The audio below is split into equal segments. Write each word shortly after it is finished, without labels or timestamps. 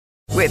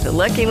With the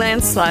Lucky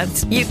Land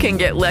Slots, you can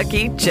get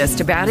lucky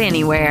just about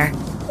anywhere.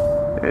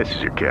 This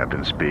is your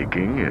captain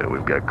speaking.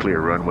 We've got clear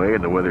runway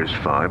and the weather's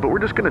fine, but we're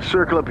just going to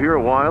circle up here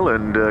a while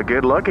and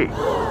get lucky.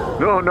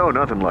 No,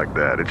 nothing like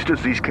that. It's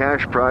just these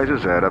cash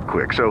prizes add up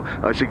quick. So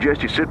I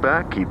suggest you sit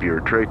back, keep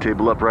your tray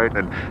table upright,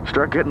 and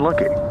start getting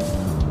lucky.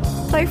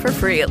 Play for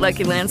free at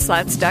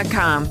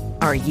LuckyLandSlots.com.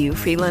 Are you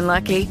feeling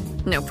lucky?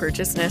 No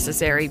purchase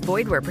necessary.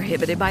 Void where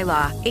prohibited by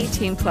law.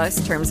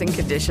 18+ terms and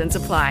conditions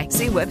apply.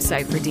 See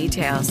website for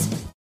details.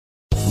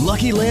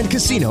 Lucky Land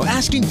Casino,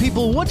 asking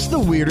people, what's the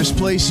weirdest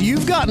place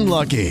you've gotten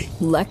lucky?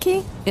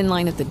 Lucky? In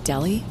line at the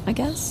deli, I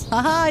guess?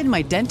 Aha, in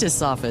my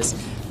dentist's office.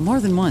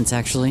 More than once,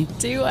 actually.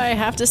 Do I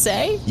have to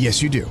say?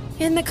 Yes, you do.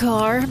 In the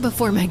car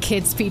before my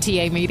kids'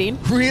 PTA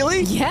meeting.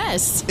 Really?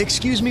 Yes.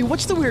 Excuse me,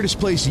 what's the weirdest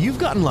place you've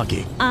gotten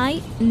lucky?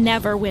 I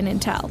never win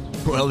and tell.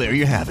 Well, there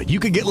you have it. You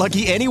can get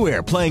lucky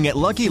anywhere, playing at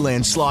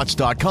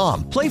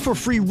LuckyLandSlots.com. Play for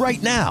free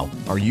right now.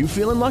 Are you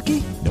feeling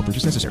lucky? No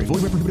purchase necessary.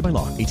 Void where prohibited by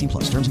law. 18+.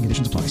 Terms and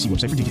conditions apply. See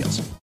website for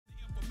details.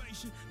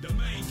 The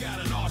man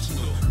got an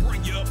arsenal,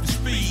 bring you up to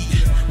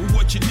speed with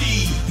what you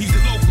need. He's a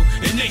local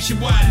and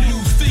nationwide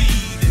news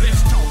feed.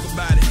 Let's talk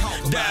about it.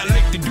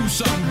 Dialect to do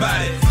something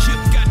about it. Chip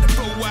got the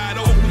flow wide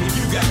open if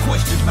you got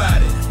questions about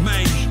it.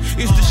 Man,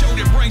 it's the show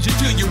that brings you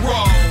to your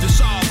raw. To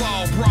solve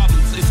all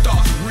problems, it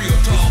starts with real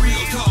talk.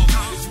 Real talk.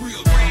 It's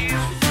real talk.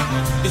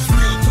 It's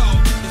real talk.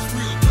 It's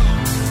real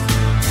talk.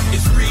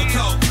 It's real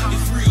talk.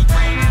 It's real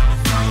talk.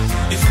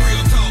 It's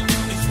real talk.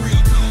 It's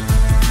real talk.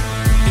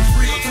 It's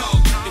real talk.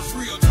 It's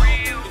real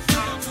talk.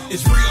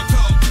 It's real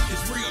talk.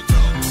 It's real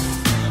talk.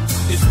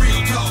 It's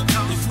real talk.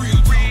 It's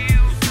real talk.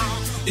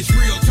 It's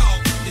real talk.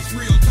 It's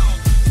real talk.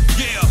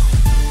 Yeah.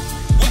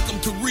 Welcome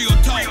to Real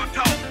Talk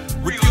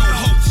with your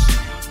host,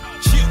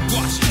 Chip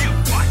Washington.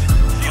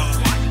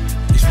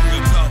 It's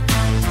real talk.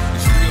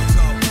 It's real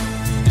talk.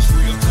 It's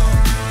real talk.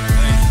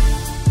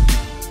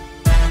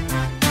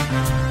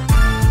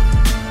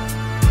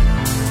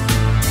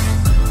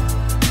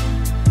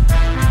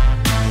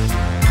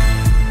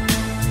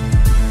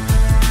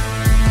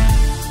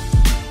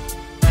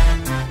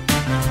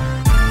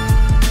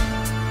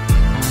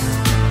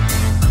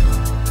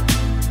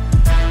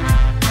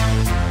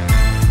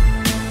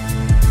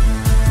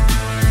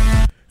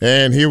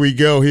 And here we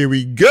go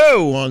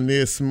on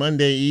this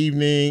Monday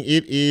evening.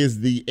 It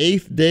is the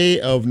 8th day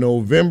of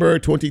November,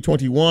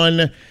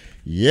 2021.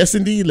 Yes,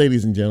 indeed,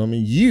 ladies and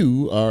gentlemen,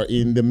 you are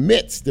in the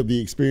midst of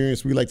the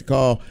experience we like to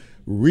call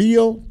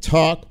Real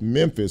Talk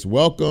Memphis.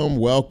 Welcome,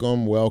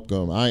 welcome,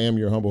 welcome. I am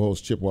your humble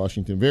host, Chip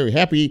Washington. Very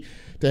happy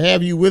to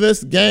have you with us.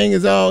 The gang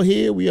is all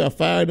here. We are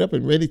fired up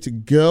and ready to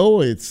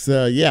go. It's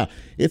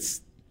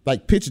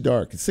like pitch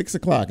dark. It's 6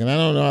 o'clock, and I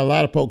don't know, a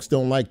lot of folks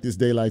don't like this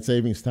daylight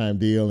savings time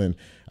deal, and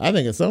I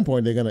think at some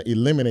point they're going to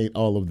eliminate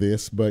all of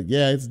this. But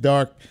yeah, it's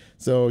dark,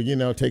 so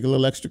take a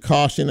little extra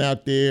caution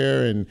out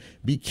there and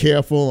be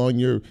careful on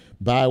your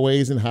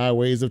byways and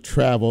highways of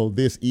travel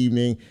this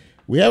evening.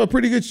 We have a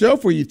pretty good show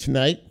for you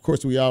tonight. Of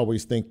course, we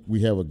always think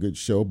we have a good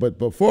show, but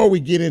before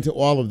we get into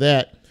all of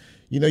that,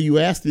 you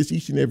ask this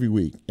each and every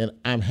week, and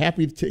I'm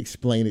happy to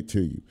explain it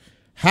to you.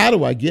 How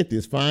do I get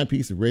this fine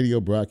piece of radio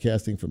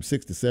broadcasting from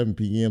 6 to 7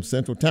 p.m.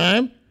 Central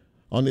Time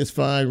on this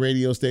fine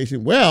radio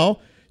station?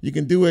 Well, you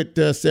can do it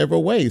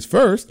several ways.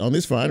 First, on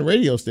this fine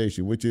radio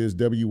station, which is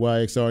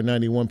WYXR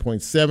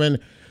 91.7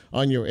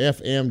 on your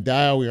FM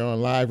dial. We are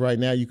on live right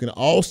now. You can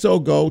also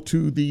go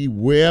to the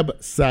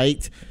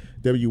website,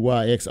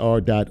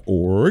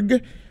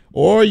 WYXR.org,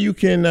 or you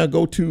can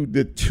go to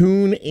the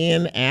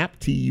TuneIn app,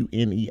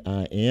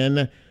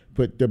 TUNEIN,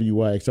 put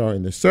WYXR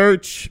in the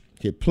search,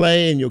 hit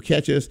play, and you'll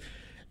catch us.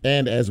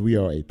 And as we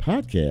are a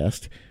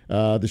podcast,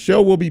 the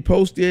show will be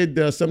posted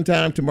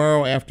sometime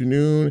tomorrow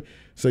afternoon,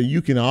 so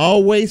you can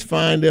always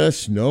find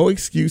us. No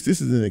excuse.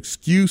 This is an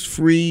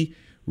excuse-free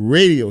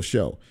radio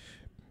show,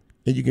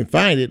 and you can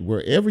find it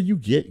wherever you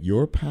get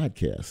your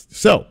podcast.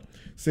 So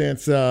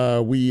since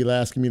we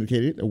last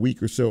communicated a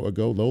week or so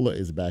ago, Lola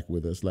is back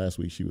with us. Last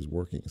week she was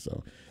working,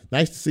 so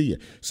nice to see you.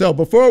 So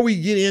before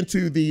we get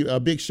into the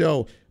big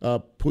show,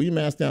 pull your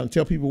mask down and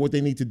tell people what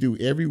they need to do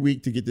every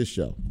week to get this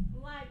show.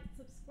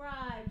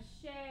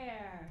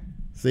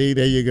 See,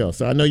 there you go.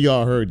 So I know you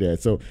all heard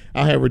that. So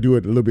I'll have her do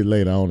it a little bit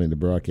later on in the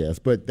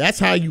broadcast. But that's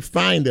how you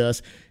find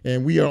us,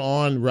 and we are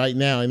on right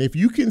now. And if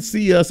you can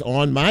see us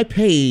on my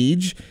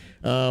page,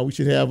 we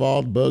should have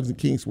all the bugs and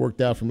kinks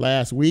worked out from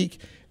last week.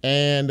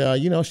 And,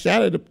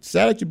 shout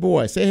at your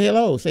boy. Say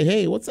hello. Say,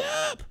 hey, what's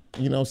up?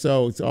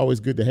 So it's always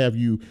good to have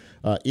you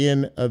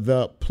in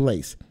the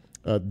place.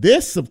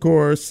 This, of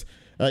course,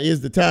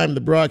 is the time of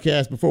the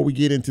broadcast before we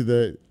get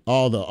into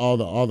all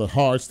the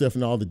hard stuff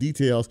and all the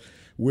details,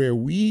 where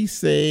we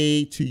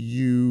say to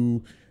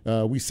you,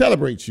 we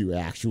celebrate you,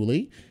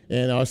 actually,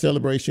 and our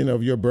celebration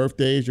of your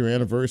birthdays, your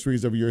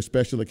anniversaries, of your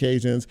special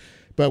occasions.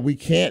 But we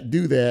can't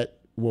do that.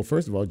 Well,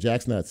 first of all,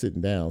 Jack's not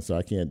sitting down, so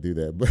I can't do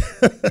that.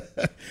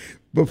 But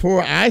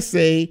before I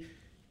say,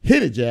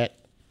 hit it, Jack.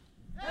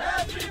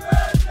 Happy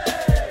birthday!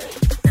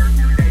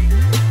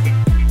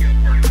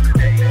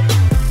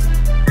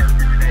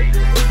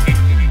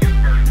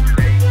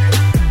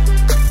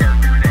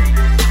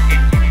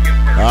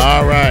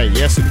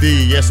 Yes,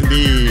 indeed. Yes,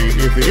 indeed.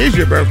 If it is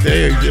your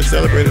birthday or you just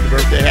celebrated a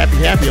birthday,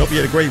 happy. Hope you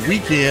had a great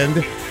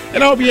weekend.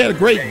 And I hope you had a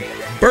great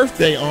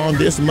birthday on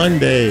this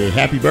Monday.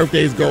 Happy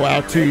birthdays go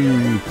out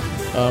to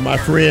my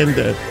friend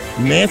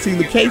Nancy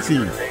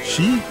Lucchese.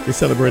 She is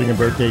celebrating a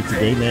birthday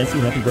today.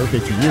 Nancy, happy birthday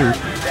to you.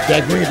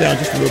 Jack, bring it down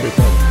just a little bit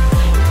for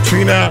me.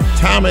 Trina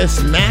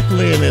Thomas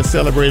Macklin is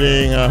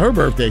celebrating her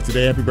birthday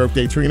today. Happy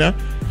birthday, Trina.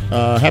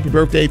 Happy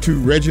birthday to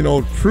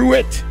Reginald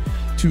Pruitt,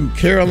 to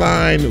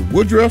Caroline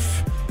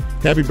Woodruff.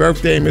 Happy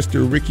birthday,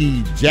 Mr.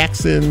 Ricky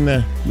Jackson,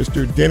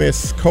 Mr.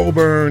 Dennis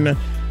Colburn,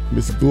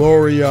 Miss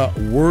Gloria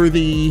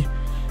Worthy.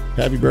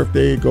 Happy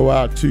birthday go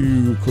out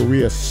to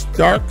Korea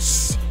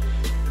Starks.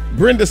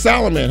 Brenda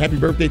Solomon, happy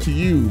birthday to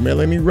you.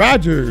 Melanie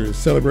Rogers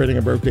celebrating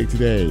a birthday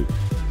today.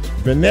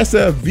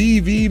 Vanessa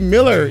V.V.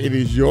 Miller, it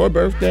is your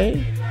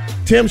birthday.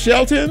 Tim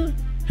Shelton,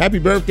 happy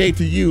birthday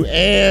to you.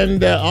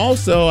 And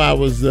also I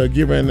was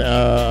given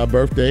a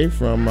birthday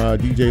from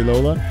DJ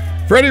Lola.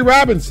 Freddie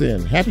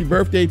Robinson, happy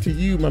birthday to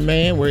you, my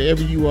man,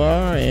 wherever you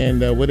are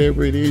and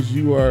whatever it is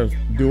you are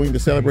doing to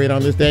celebrate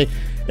on this day.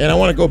 And I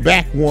want to go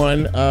back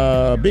one.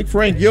 Big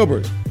Frank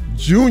Gilbert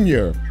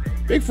Jr.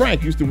 Big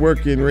Frank used to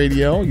work in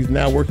radio. He's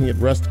now working at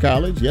Rust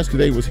College.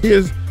 Yesterday was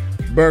his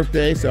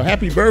birthday. So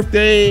happy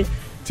birthday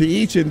to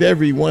each and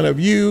every one of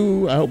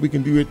you. I hope we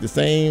can do it the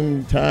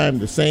same time,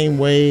 the same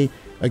way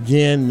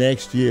again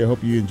next year.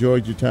 Hope you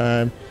enjoyed your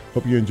time.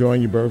 Hope you're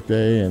enjoying your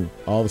birthday and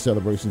all the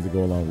celebrations that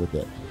go along with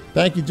that.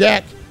 Thank you,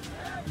 Jack.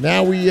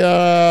 Now we,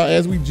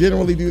 as we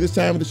generally do this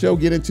time of the show,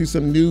 get into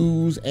some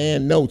news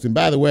and notes. And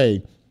by the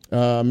way,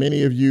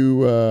 many of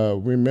you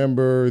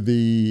remember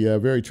the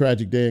very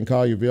tragic day in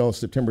Collierville,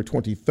 September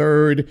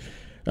 23rd,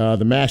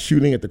 the mass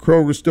shooting at the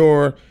Kroger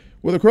store.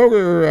 Well, the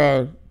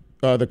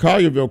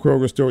Collierville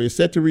Kroger store is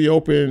set to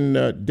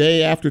reopen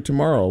day after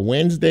tomorrow,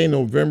 Wednesday,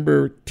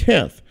 November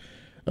 10th,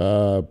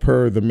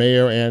 per the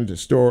mayor and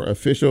store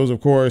officials. Of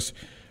course,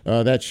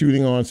 that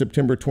shooting on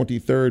September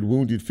 23rd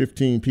wounded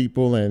 15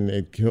 people and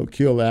it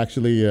killed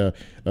actually a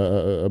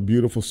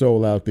beautiful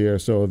soul out there.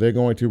 So they're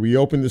going to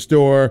reopen the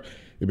store.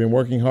 They've been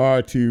working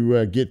hard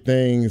to get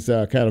things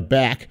kind of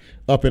back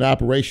up and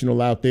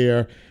operational out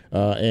there.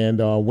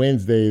 And on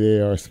Wednesday, they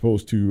are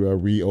supposed to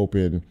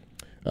reopen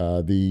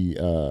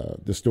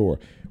the store.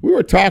 We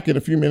were talking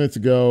a few minutes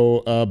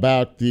ago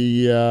about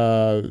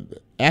the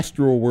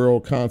Astro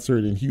World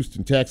concert in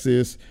Houston,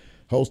 Texas,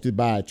 hosted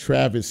by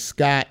Travis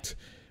Scott.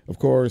 Of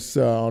course,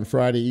 on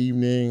Friday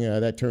evening,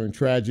 that turned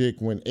tragic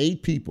when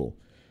 8 people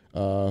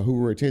who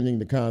were attending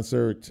the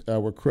concert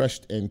were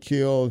crushed and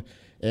killed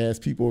as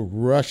people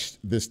rushed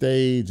the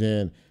stage.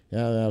 And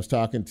I was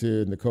talking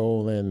to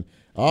Nicole and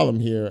all of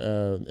them here,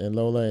 and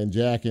Lola and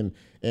Jack, and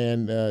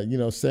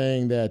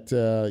saying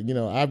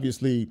that,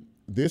 obviously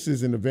this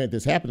is an event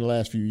that's happened the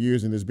last few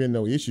years and there's been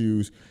no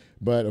issues.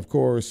 But, of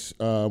course,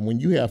 when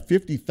you have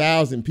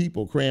 50,000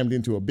 people crammed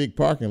into a big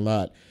parking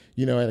lot,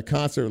 at a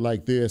concert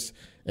like this,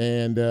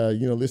 and,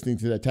 listening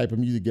to that type of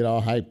music, get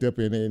all hyped up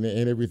and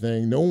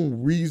everything. No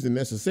reason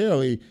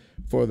necessarily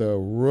for the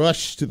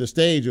rush to the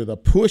stage or the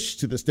push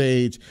to the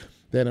stage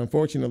that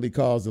unfortunately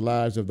caused the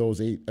lives of those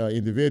 8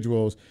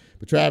 individuals.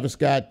 But Travis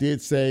Scott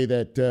did say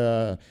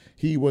that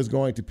he was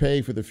going to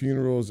pay for the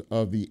funerals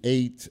of the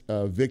 8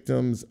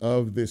 victims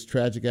of this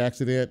tragic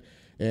accident.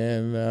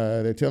 And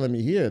they're telling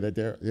me here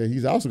that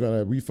he's also going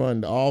to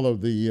refund all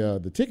of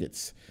the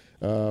tickets.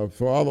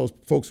 For all those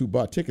folks who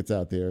bought tickets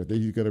out there,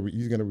 he's going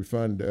to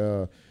refund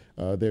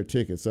their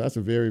tickets. So that's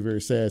a very,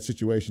 very sad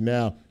situation.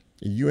 Now,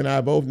 you and I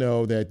both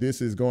know that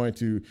this is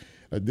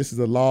this is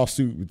a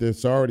lawsuit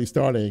that's already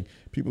starting.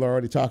 People are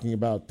already talking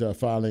about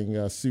filing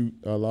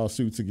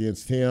lawsuits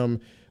against him,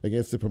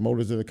 against the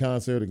promoters of the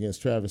concert,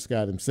 against Travis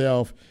Scott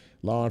himself.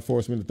 Law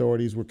enforcement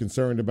authorities were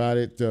concerned about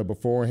it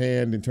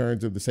beforehand in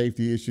terms of the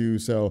safety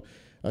issues. So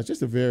it's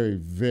just a very,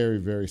 very,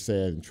 very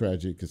sad and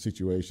tragic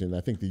situation. I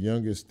think the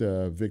youngest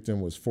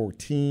victim was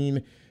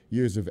 14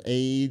 years of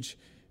age,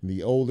 and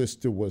the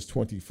oldest was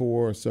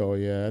 24. So,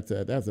 yeah,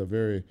 that's a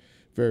very,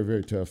 very,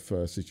 very tough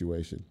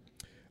situation.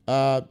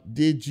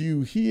 Did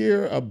you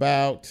hear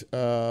about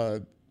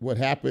what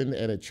happened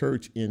at a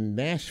church in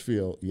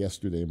Nashville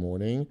yesterday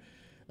morning?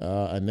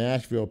 A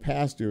Nashville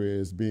pastor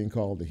is being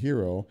called a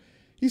hero.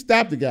 He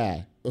stopped a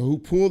guy who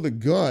pulled a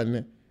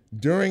gun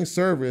during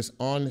service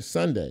on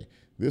Sunday.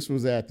 This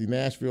was at the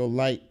Nashville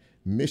Light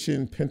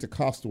Mission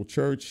Pentecostal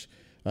Church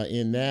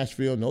in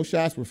Nashville. No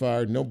shots were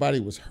fired. Nobody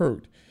was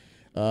hurt.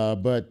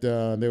 But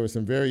there were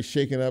some very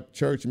shaken up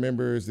church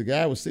members. The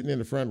guy was sitting in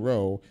the front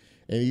row,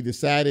 and he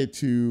decided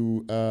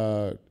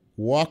to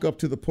walk up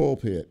to the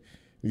pulpit.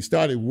 He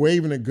started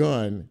waving a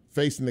gun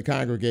facing the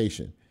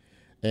congregation.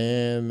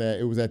 And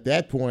it was at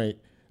that point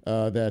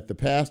that the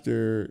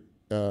pastor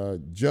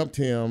jumped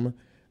him,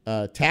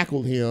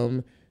 tackled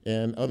him,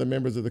 and other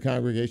members of the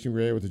congregation were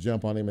able to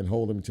jump on him and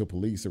hold him until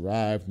police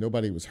arrived.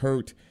 Nobody was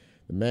hurt.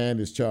 The man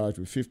is charged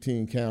with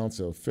 15 counts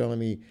of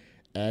felony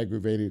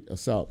aggravated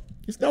assault.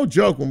 It's no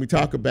joke when we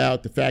talk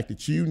about the fact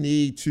that you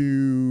need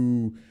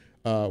to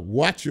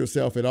watch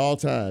yourself at all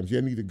times.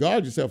 You need to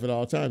guard yourself at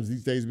all times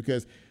these days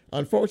because,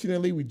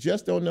 unfortunately, we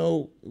just don't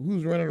know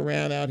who's running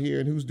around out here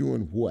and who's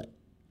doing what.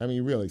 I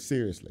mean, really,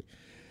 seriously.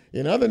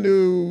 In other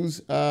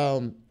news,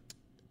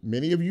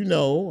 many of you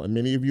know, and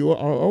many of you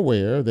are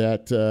aware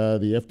that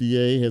the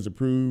FDA has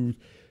approved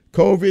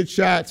COVID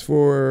shots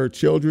for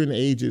children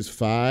ages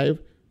 5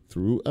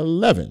 through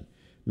 11.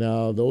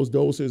 Now, those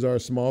doses are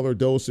smaller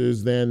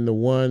doses than the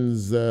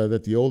ones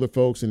that the older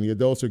folks and the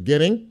adults are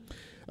getting.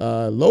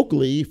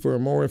 Locally, for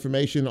more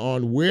information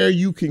on where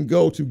you can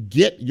go to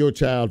get your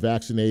child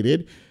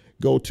vaccinated,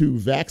 go to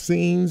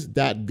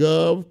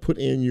vaccines.gov, put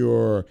in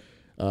your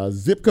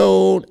zip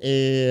code,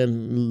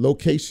 and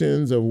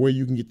locations of where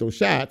you can get those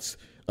shots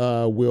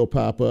will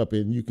pop up,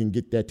 and you can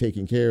get that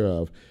taken care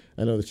of.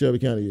 I know the Shelby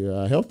County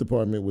Health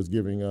Department was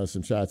giving us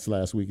some shots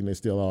last week, and they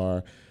still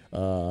are.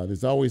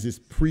 There's always this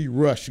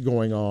pre-rush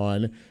going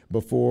on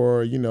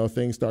before,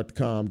 things start to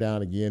calm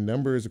down again.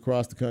 Numbers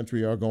across the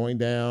country are going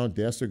down.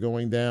 Deaths are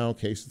going down.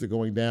 Cases are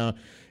going down.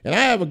 And I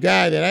have a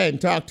guy that I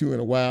hadn't talked to in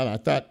a while. I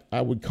thought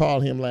I would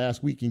call him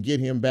last week and get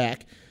him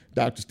back,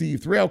 Dr. Steve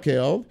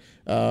Threlkeld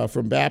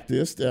from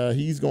Baptist.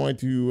 He's going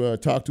to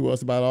talk to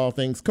us about all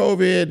things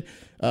COVID,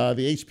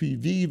 the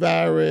HPV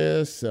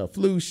virus,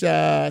 flu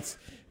shots,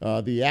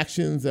 the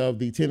actions of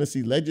the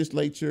Tennessee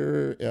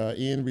legislature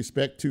in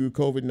respect to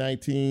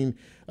COVID-19,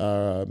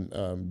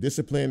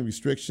 discipline,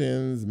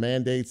 restrictions,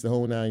 mandates, the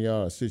whole 9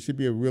 yards. So it should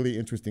be a really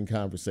interesting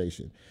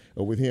conversation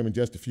with him in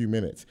just a few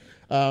minutes.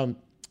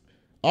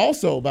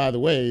 Also, by the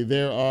way,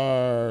 there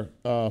are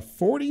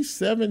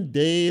 47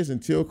 days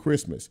until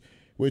Christmas,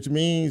 which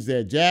means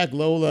that Jack,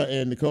 Lola,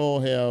 and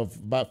Nicole have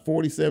about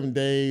 47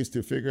 days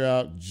to figure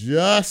out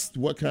just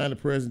what kind of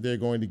present they're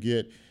going to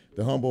get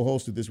the humble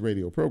host of this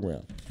radio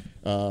program.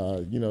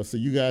 So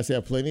you guys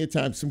have plenty of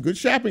time. Some good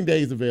shopping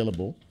days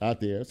available out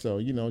there. So,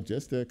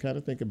 just to kind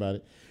of think about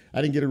it.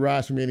 I didn't get a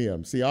rise from any of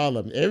them. See, all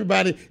of them.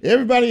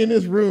 Everybody in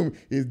this room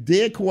is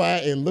dead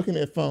quiet and looking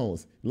at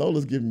phones.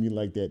 Lola's giving me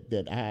like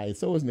that eye.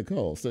 So is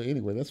Nicole. So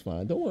anyway, that's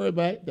fine. Don't worry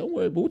about it. Don't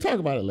worry. But we'll talk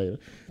about it later.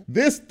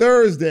 This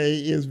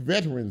Thursday is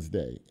Veterans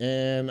Day.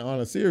 And on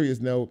a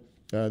serious note,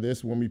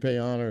 this when we pay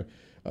honor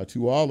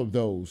to all of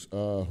those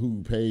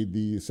who paid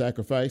the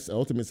sacrifice,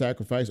 ultimate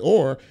sacrifice,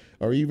 or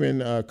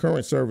even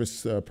current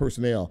service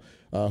personnel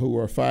who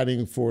are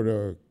fighting for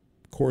the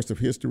course of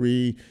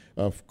history,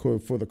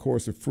 for the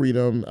course of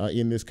freedom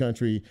in this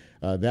country.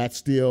 That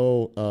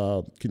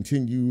still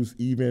continues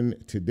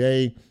even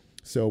today.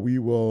 So we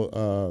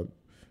will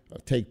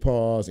take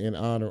pause and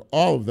honor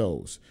all of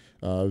those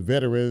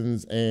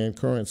veterans and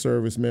current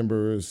service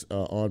members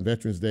on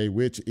Veterans Day,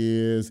 which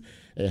is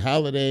a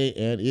holiday,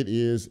 and it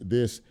is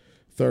this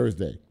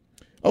Thursday.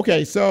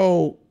 Okay,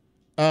 so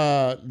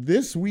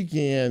this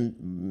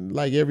weekend,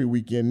 like every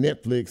weekend,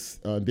 Netflix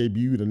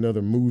debuted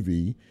another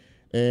movie,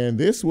 and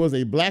this was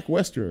a black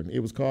Western. It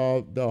was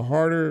called The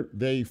Harder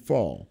They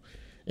Fall,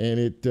 and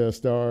it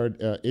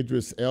starred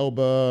Idris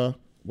Elba.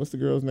 What's the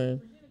girl's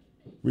name?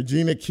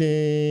 Regina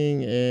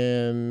King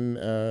and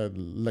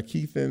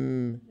Lakeith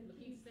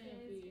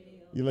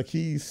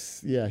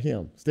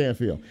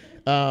Stanfield.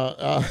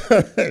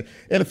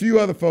 And a few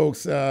other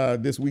folks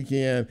this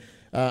weekend.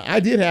 I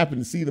did happen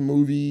to see the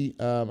movie.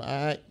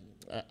 I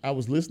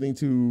was listening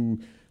to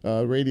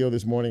radio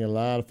this morning, and a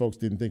lot of folks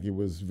didn't think it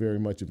was very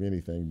much of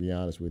anything, to be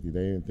honest with you.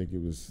 They didn't think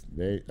it was,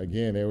 they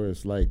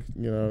was like,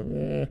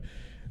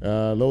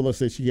 Lola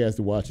said she has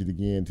to watch it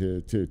again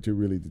to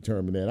really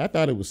determine that. I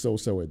thought it was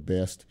so at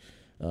best.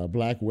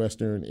 Black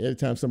Western, every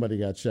time somebody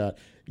got shot,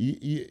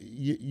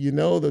 you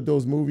know that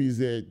those movies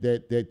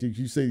that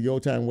you say the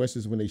old time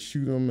Westerns, when they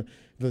shoot them,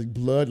 the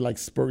blood like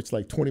spurts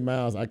like 20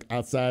 miles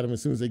outside them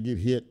as soon as they get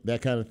hit,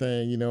 that kind of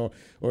thing,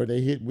 or they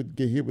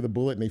get hit with a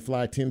bullet and they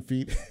fly 10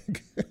 feet.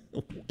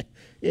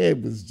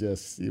 It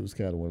was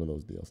kind of one of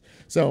those deals.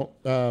 So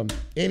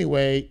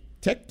anyway,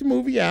 check the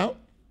movie out.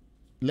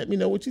 Let me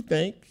know what you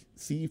think.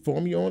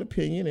 Form your own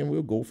opinion, and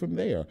we'll go from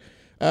there.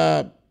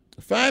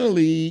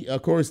 Finally,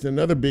 of course,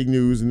 another big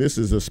news, and this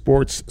is a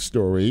sports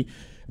story.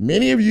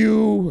 Many of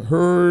you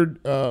heard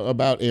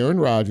about Aaron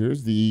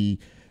Rodgers, the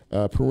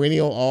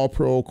perennial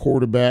All-Pro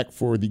quarterback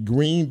for the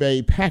Green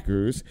Bay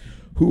Packers,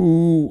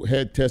 who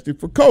had tested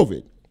for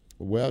COVID.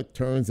 Well, it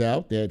turns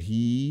out that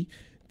he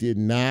did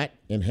not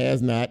and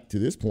has not, to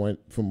this point,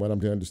 from what I'm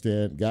to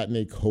understand, gotten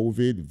a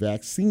COVID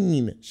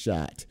vaccine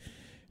shot.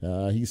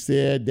 He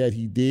said that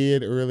he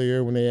did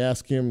earlier when they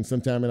asked him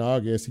sometime in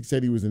August. He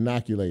said he was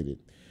inoculated.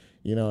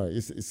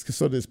 It's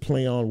sort of this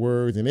play on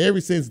words. And ever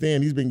since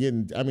then, he's been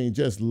getting,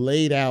 just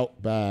laid out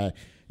by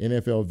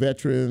NFL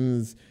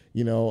veterans,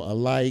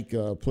 alike,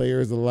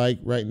 players alike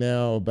right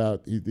now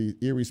about the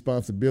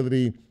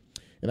irresponsibility.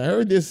 And I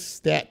heard this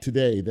stat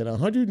today that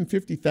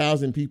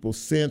 150,000 people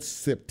since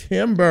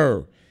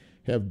September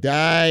have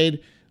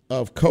died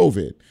of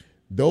COVID.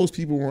 Those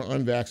people were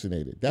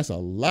unvaccinated. That's a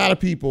lot of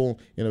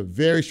people in a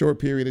very short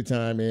period of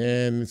time.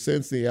 And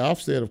since the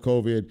offset of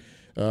COVID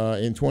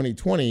in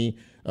 2020,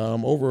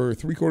 over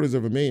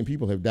 750,000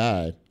 people have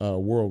died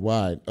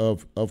worldwide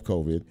of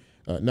COVID.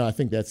 No, I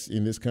think that's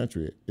in this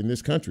country. In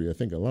this country, I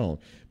think alone.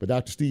 But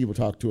Dr. Steve will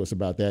talk to us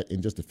about that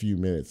in just a few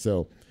minutes.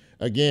 So,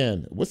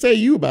 again, what say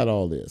you about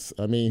all this?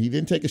 I mean, he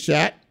didn't take a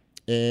shot,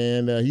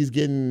 and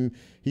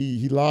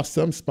he lost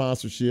some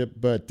sponsorship,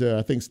 but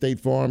I think State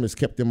Farm has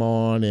kept him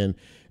on, and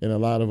a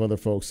lot of other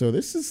folks. So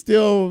this is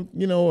still,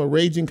 a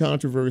raging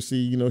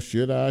controversy.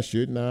 Should I,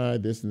 shouldn't I,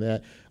 this and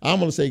that. I'm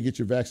going to say get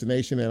your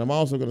vaccination, and I'm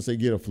also going to say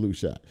get a flu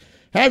shot.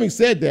 Having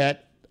said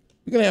that,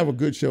 we're going to have a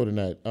good show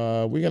tonight.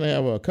 We're going to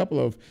have a couple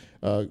of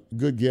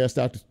good guests.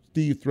 Dr.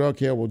 Steve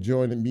Threlkeld will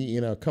join me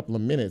in a couple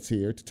of minutes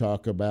here to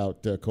talk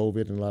about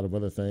COVID and a lot of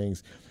other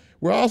things.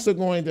 We're also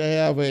going to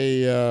have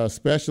a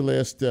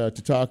specialist to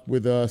talk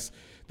with us.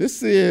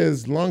 This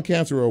is Lung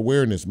Cancer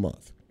Awareness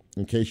Month,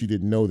 in case you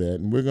didn't know that.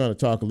 And we're going to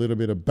talk a little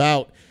bit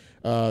about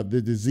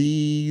the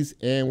disease,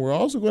 and we're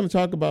also going to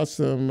talk about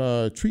some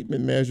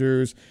treatment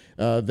measures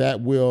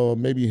that will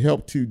maybe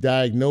help to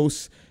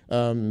diagnose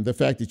the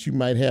fact that you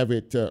might have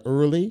it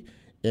early,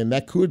 and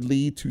that could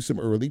lead to some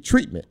early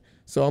treatment.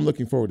 So I'm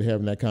looking forward to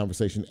having that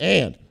conversation.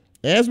 And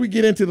as we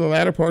get into the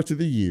latter parts of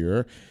the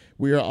year,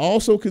 we are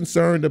also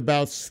concerned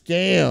about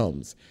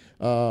scams,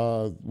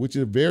 which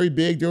are very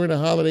big during the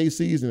holiday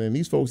season, and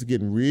these folks are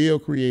getting real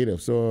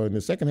creative. So in the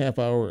second half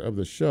hour of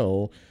the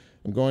show,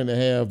 I'm going to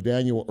have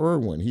Daniel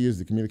Irwin. He is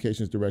the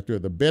communications director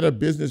of the Better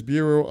Business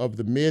Bureau of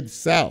the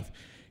Mid-South.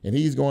 And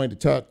he's going to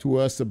talk to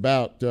us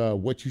about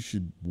what you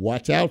should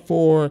watch out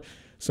for,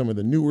 some of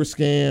the newer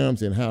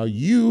scams, and how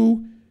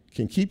you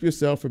can keep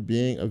yourself from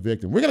being a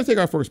victim. We're going to take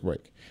our first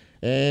break.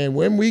 And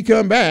when we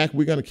come back,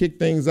 we're going to kick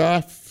things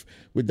off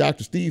with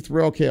Dr. Steve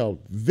Threlkeld.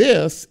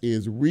 This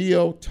is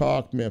Real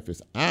Talk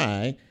Memphis.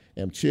 I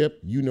am Chip.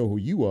 You know who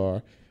you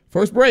are.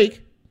 First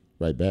break,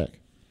 right back.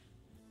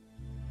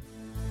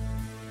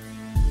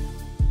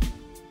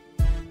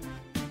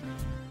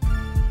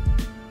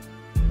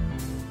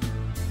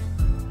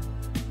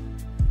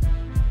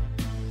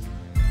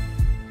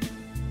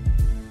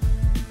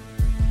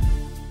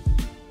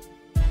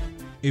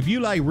 If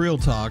you like Real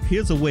Talk,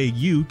 here's a way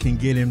you can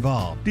get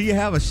involved. Do you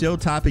have a show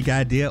topic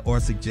idea or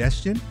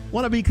suggestion?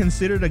 Want to be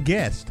considered a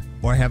guest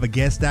or have a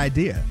guest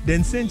idea?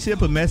 Then send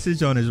Chip a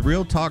message on his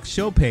Real Talk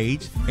show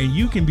page and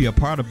you can be a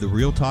part of the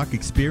Real Talk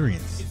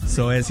experience.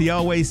 So as he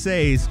always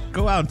says,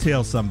 go out and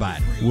tell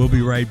somebody. We'll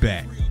be right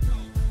back.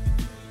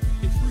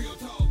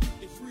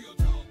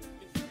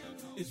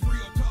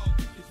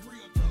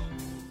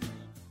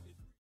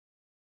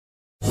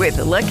 With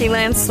the Lucky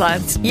Land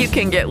Slots, you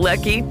can get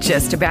lucky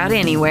just about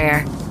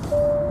anywhere.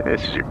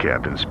 This is your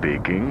captain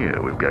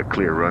speaking. We've got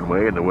clear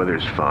runway and the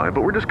weather's fine,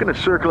 but we're just going to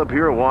circle up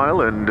here a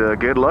while and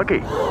get lucky.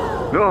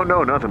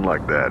 No, nothing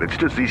like that. It's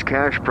just these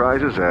cash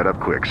prizes add up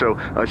quick. So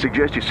I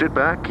suggest you sit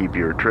back, keep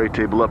your tray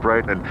table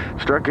upright, and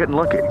start getting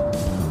lucky.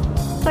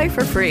 Play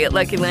for free at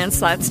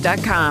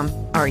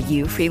LuckyLandSlots.com. Are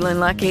you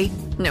feeling lucky?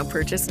 No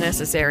purchase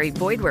necessary.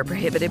 Void where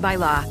prohibited by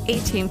law.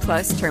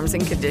 18+ terms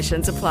and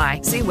conditions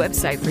apply. See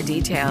website for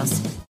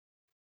details.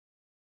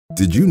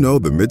 Did you know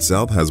the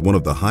Mid-South has one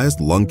of the highest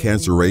lung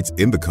cancer rates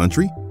in the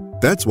country?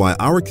 That's why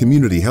our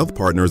community health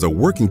partners are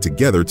working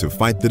together to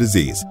fight the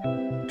disease.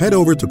 Head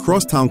over to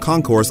Crosstown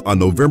Concourse on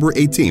November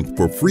 18th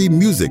for free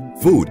music,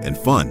 food, and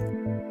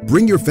fun.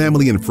 Bring your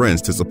family and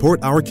friends to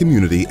support our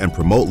community and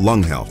promote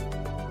lung health.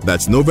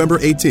 That's November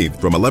 18th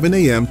from 11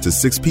 a.m. to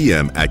 6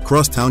 p.m. at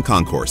Crosstown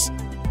Concourse.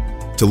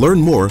 To learn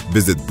more,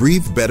 visit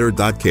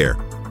breathebetter.care.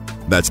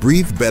 That's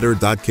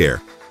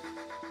breathebetter.care.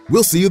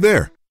 We'll see you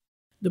there.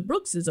 The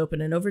Brooks is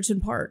open in Overton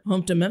Park,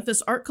 home to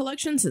Memphis art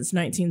collection since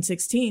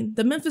 1916.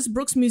 The Memphis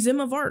Brooks Museum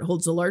of Art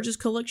holds the largest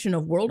collection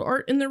of world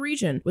art in the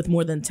region, with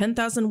more than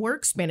 10,000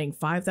 works spanning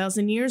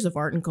 5,000 years of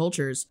art and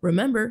cultures.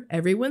 Remember,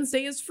 every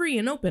Wednesday is free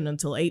and open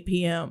until 8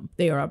 p.m.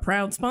 They are a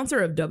proud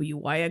sponsor of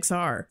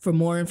WYXR. For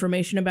more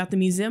information about the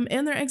museum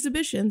and their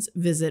exhibitions,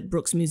 visit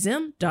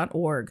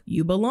brooksmuseum.org.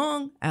 You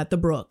belong at the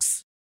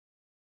Brooks.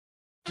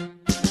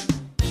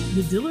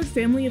 The Dillard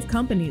family of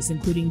companies,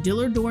 including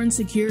Dillard Door and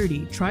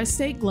Security,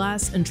 Tri-State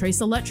Glass, and Trace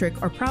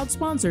Electric, are proud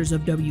sponsors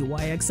of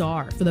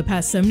WYXR. For the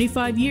past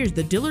 75 years,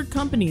 the Dillard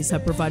companies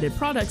have provided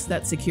products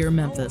that secure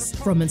Memphis.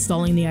 From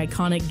installing the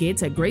iconic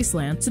gates at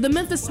Graceland to the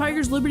Memphis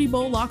Tigers Liberty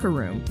Bowl locker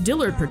room,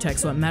 Dillard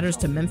protects what matters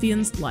to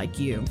Memphians like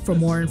you. For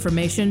more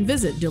information,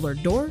 visit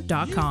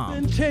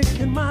dillarddoor.com. You've been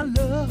taking my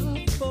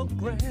love for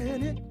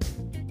granted.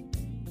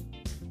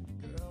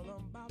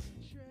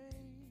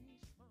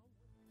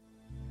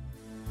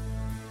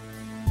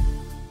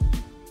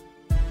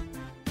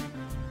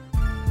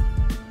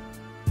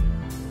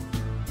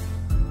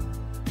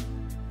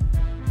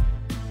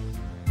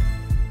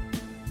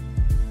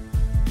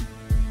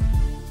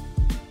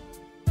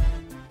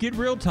 Get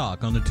Real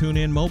Talk on the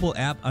TuneIn mobile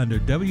app under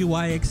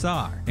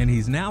WYXR, and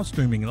he's now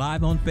streaming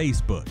live on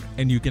Facebook.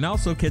 And you can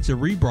also catch a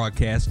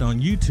rebroadcast on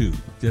YouTube.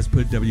 Just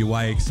put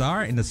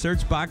WYXR in the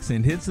search box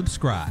and hit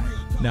subscribe.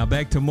 Now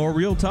back to more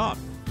Real Talk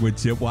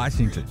with Chip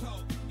Washington.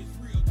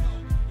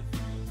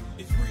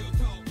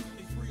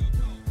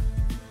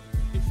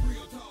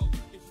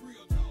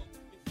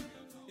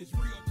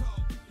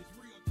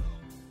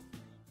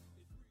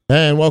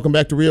 And welcome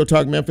back to Real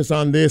Talk Memphis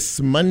on this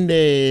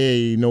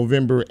Monday,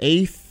 November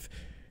 8th.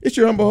 It's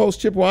your humble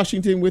host, Chip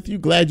Washington, with you.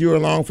 Glad you're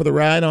along for the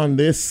ride on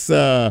this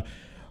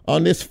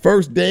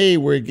first day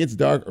where it gets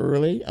dark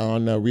early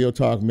on Real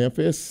Talk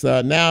Memphis.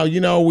 Now,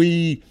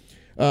 we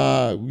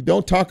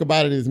don't talk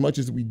about it as much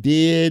as we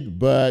did,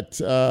 but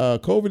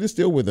COVID is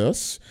still with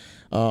us,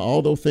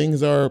 although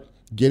things are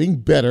getting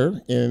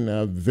better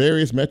in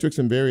various metrics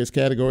and various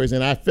categories.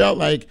 And I felt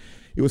like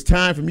it was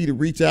time for me to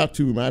reach out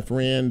to my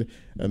friend,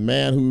 a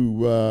man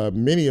who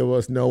many of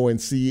us know and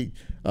see.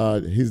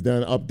 He's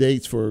done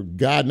updates for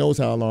God knows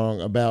how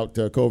long about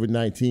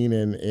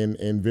COVID-19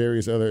 and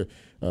various other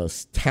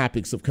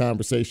topics of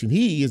conversation.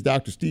 He is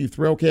Dr. Steve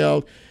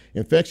Threlkeld,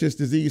 infectious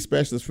disease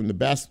specialist from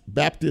the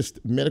Baptist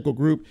Medical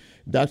Group.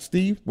 Dr.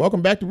 Steve,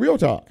 welcome back to Real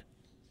Talk.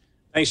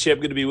 Thanks,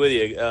 Chip. Good to be with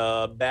you.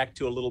 Back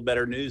to a little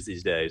better news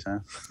these days, huh?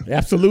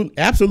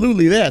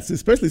 Absolutely. That's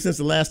especially since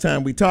the last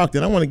time we talked.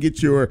 And I want to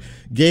get your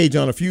gauge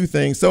on a few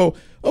things. So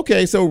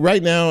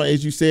right now,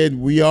 as you said,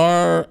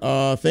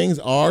 things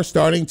are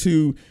starting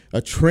to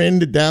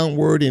trend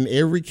downward in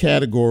every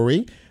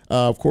category.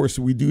 Of course,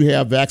 we do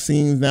have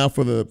vaccines now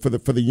for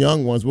the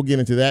young ones. We'll get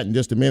into that in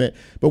just a minute.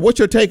 But what's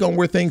your take on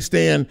where things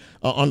stand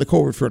on the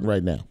COVID front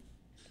right now?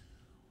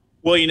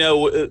 Well,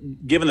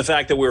 given the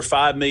fact that we're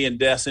 5 million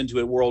deaths into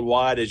it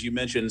worldwide, as you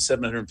mentioned,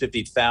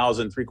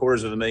 750,000,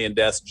 750,000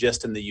 deaths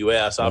just in the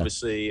U.S.,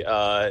 obviously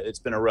it's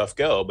been a rough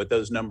go, but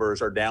those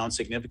numbers are down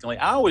significantly.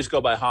 I always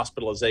go by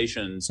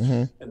hospitalizations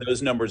and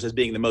those numbers as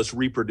being the most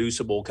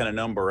reproducible kind of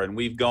number. And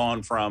we've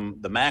gone from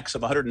the max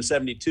of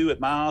 172 at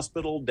my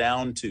hospital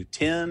down to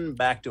 10,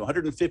 back to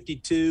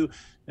 152.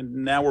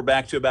 And now we're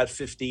back to about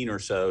 15 or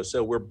so.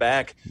 So we're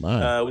back.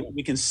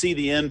 We can see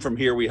the end from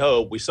here, we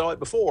hope. We saw it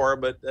before,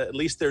 but at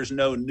least there's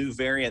no new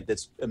variant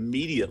that's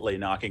immediately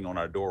knocking on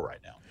our door right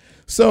now.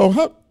 So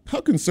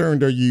how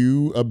concerned are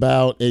you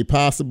about a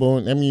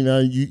possible,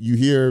 you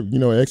hear,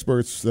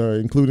 experts,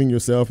 including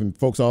yourself and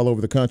folks all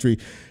over the country,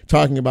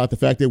 talking about the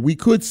fact that we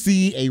could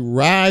see a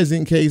rise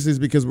in cases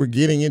because we're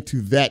getting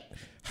into that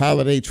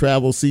holiday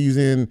travel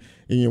season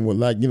and,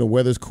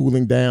 weather's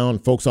cooling down,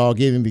 folks all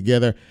getting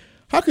together.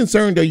 How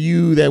concerned are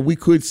you that we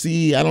could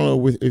see, I don't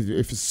know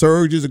if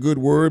surge is a good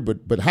word,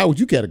 but how would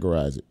you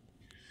categorize it?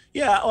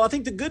 Yeah, well, I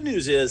think the good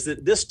news is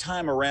that this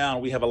time around,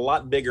 we have a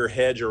lot bigger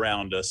hedge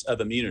around us of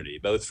immunity,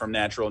 both from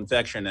natural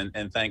infection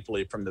and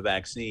thankfully from the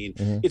vaccine.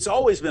 It's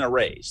always been a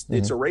race.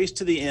 It's a race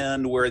to the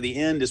end where the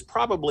end is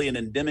probably an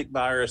endemic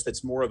virus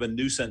that's more of a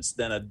nuisance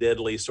than a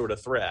deadly sort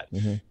of threat.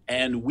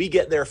 And we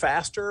get there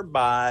faster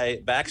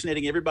by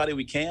vaccinating everybody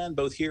we can,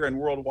 both here and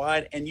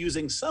worldwide, and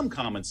using some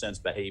common sense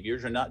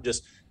behaviors and not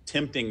just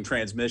tempting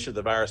transmission of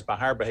the virus by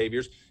higher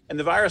behaviors. And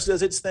the virus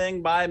does its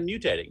thing by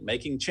mutating,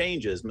 making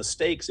changes,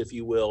 mistakes, if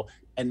you will,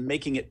 and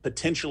making it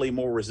potentially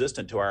more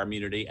resistant to our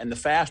immunity. And the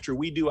faster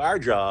we do our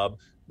job,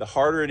 the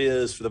harder it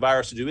is for the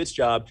virus to do its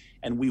job.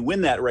 And we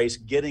win that race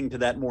getting to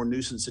that more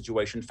nuisance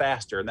situation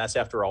faster. And that's,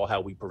 after all, how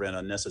we prevent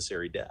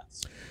unnecessary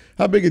deaths.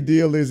 How big a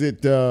deal is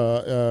it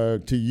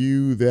to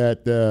you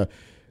that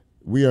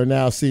we are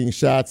now seeing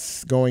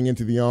shots going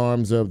into the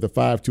arms of the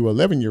 5 to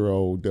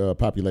 11-year-old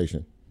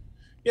population?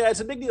 Yeah,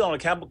 it's a big deal on a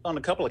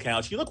couple of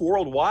counts. You look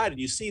worldwide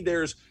and you see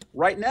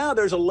right now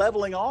there's a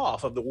leveling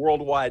off of the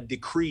worldwide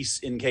decrease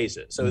in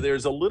cases. So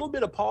there's a little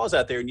bit of pause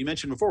out there. And you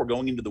mentioned before, we're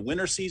going into the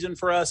winter season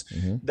for us.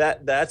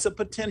 That's a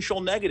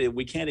potential negative.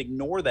 We can't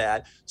ignore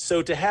that.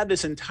 So to have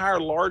this entire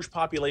large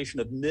population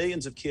of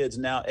millions of kids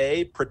now,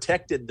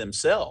 protected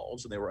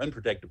themselves, and they were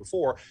unprotected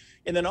before,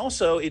 and then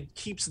also it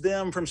keeps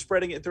them from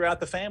spreading it throughout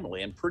the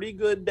family. And pretty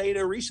good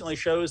data recently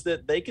shows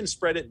that they can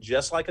spread it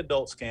just like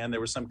adults can.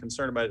 There was some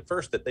concern about it at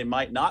first that they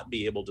might not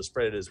be able to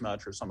spread it as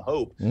much, or some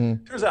hope.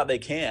 Turns out they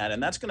can,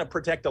 and that's going to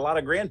protect a lot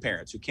of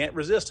grandparents who can't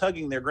resist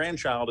hugging their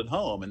grandchild at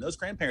home. And those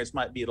grandparents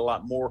might be at a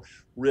lot more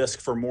risk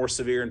for more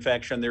severe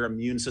infection, their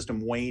immune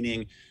system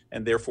waning,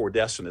 and therefore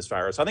deaths from this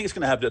virus. I think it's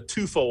going to have a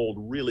twofold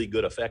really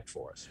good effect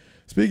for us.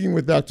 Speaking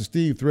with Dr.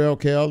 Steve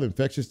Threlkeld,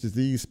 infectious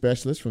disease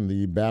specialist from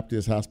the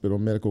Baptist Hospital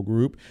Medical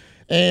Group.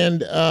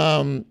 And,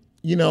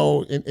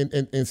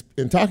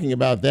 in talking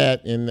about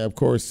that, and of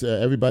course,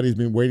 everybody's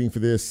been waiting for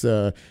this,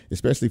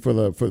 especially for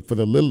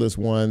the littlest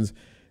ones.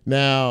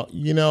 Now,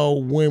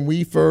 when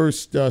we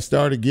first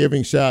started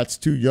giving shots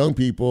to young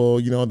people,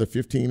 the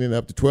 15 and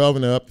up, to 12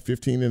 and up,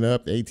 15 and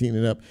up, 18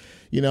 and up,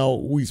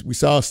 we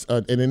saw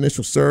an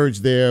initial surge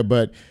there,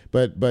 but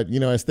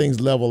as things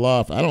level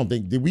off, I don't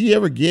think, did we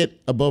ever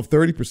get above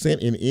 30%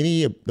 in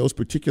any of those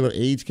particular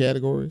age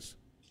categories?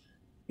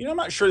 I'm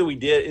not sure that we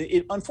did.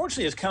 It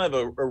unfortunately is kind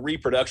of a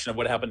reproduction of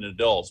what happened in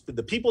adults. But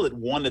the people that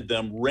wanted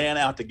them ran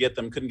out to get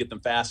them, couldn't get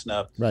them fast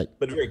enough. Right.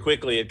 But very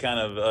quickly, it kind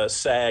of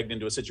sagged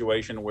into a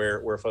situation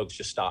where folks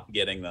just stopped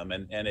getting them.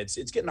 And it's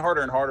getting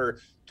harder and harder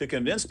to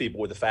convince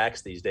people with the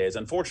facts these days.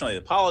 Unfortunately,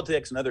 the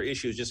politics and other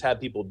issues just have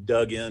people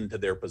dug into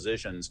their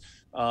positions.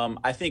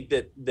 I think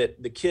that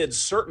the kids,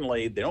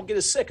 certainly, they don't get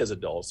as sick as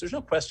adults. There's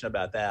no question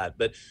about that.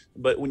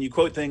 But when you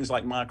quote things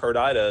like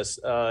myocarditis,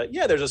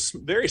 there's a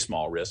very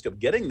small risk of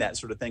getting that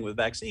sort of thing with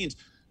vaccines.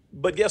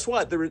 But guess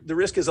what? The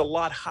risk is a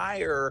lot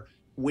higher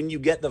when you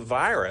get the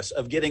virus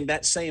of getting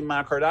that same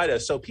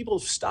myocarditis. So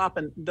people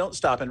don't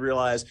stop and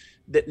realize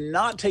that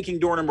not taking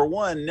door number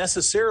one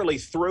necessarily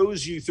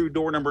throws you through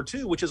door number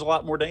two, which is a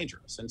lot more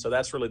dangerous. And so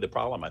that's really the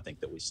problem I think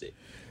that we see.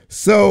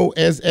 So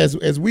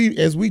as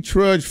we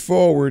trudge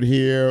forward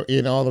here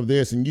in all of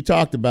this, and you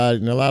talked about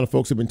it, and a lot of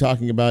folks have been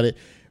talking about it,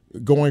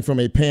 going from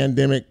a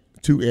pandemic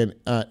to an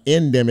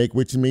endemic,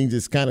 which means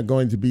it's kind of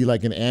going to be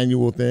like an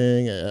annual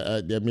thing,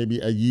 maybe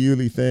a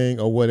yearly thing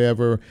or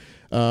whatever.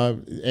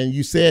 And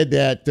you said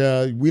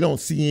that we don't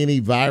see any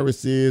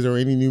viruses or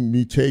any new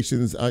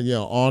mutations, on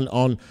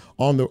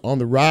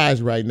the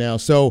rise right now.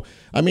 So,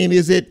 I mean,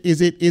 is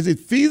it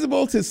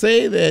feasible to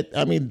say that?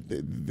 I mean,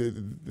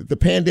 the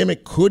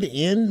pandemic could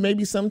end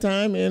maybe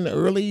sometime in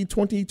early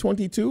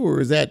 2022,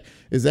 or is that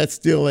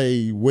still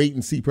a wait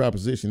and see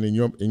proposition in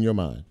your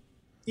mind?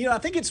 I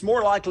think it's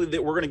more likely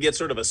that we're going to get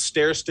sort of a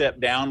stair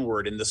step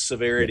downward in the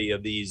severity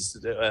of these,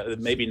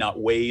 maybe not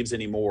waves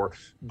anymore.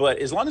 But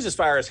as long as this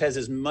virus has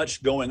as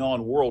much going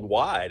on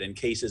worldwide in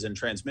cases and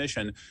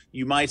transmission,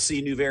 you might see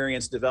new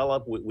variants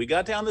develop. We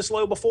got down this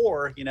low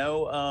before,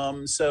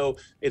 so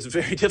it's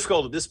very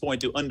difficult at this point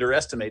to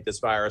underestimate this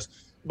virus.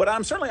 But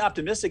I'm certainly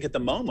optimistic at the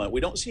moment. We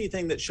don't see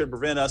anything that should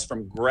prevent us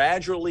from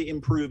gradually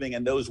improving,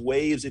 and those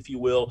waves, if you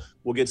will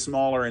get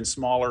smaller and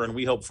smaller, and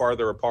we hope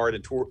farther apart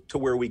and to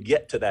where we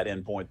get to that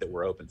endpoint that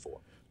we're hoping for.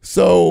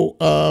 So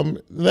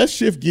let's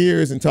shift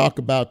gears and talk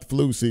about the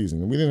flu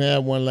season. We didn't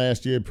have one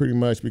last year pretty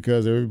much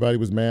because everybody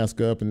was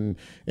masked up and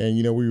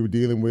we were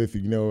dealing with,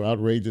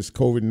 outrageous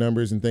COVID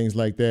numbers and things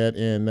like that.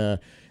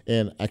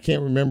 And I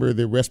can't remember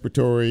the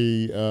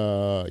respiratory,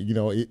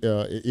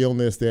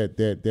 illness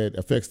that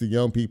affects the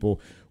young people.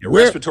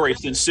 Respiratory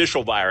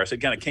syncytial virus. It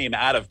kind of came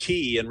out of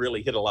key and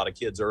really hit a lot of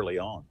kids early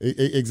on.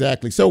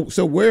 Exactly.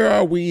 So where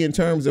are we in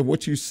terms of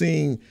what you're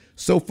seeing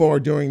so far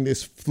during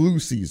this flu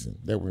season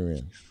that we're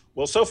in?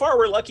 Well, so far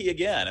we're lucky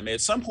again. I mean,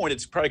 at some point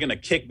it's probably going to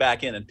kick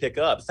back in and pick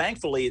up.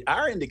 Thankfully,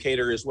 our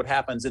indicator is what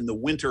happens in the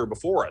winter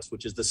before us,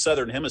 which is the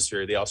southern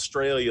hemisphere, the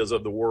Australias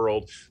of the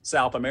world,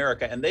 South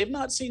America, and they've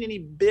not seen any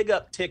big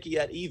uptick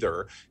yet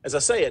either. As I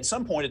say, at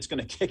some point it's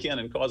going to kick in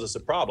and cause us a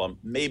problem,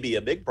 maybe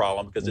a big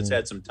problem because it's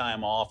had some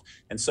time off,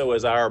 and so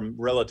has our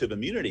relative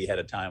immunity had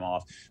a time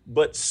off.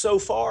 But so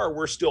far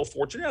we're still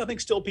fortunate. I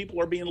think still people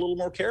are being a little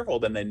more careful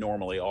than they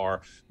normally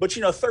are. But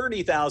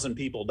 30,000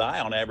 people die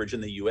on average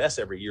in the U.S.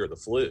 every year of the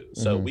flu.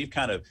 So we've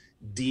kind of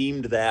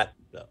deemed that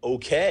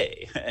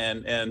okay,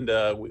 and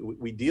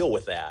we deal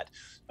with that.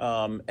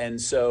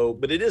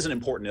 But it is an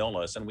important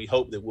illness, and we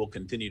hope that we'll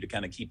continue to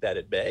kind of keep that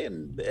at bay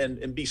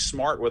and be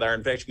smart with our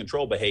infection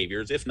control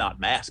behaviors, if not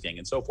masking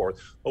and so forth.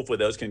 Hopefully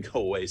those can go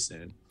away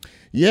soon.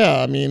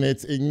 Yeah, I mean,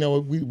 it's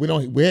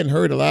we hadn't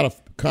heard a lot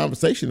of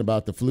conversation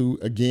about the flu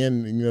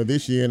again,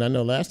 this year. And I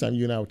know last time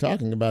you and I were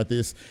talking about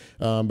this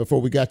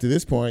before we got to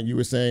this point, you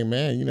were saying,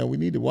 man, we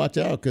need to watch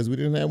out because we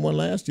didn't have one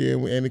last year,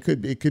 and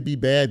it could be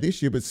bad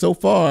this year. But so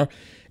far,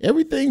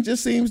 everything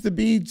just seems to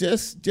be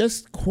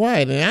just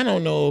quiet. And I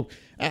don't know.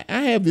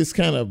 I have this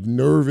kind of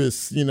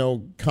nervous,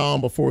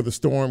 calm before the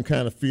storm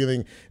kind of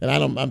feeling, and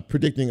I'm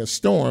predicting a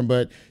storm.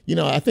 But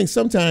I think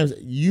sometimes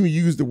you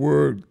use the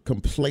word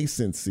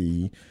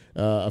complacency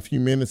a few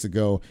minutes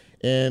ago,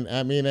 and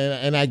I mean,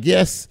 and I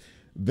guess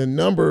the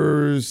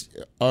numbers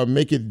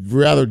make it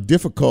rather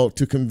difficult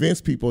to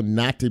convince people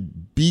not to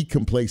be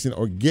complacent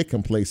or get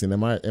complacent.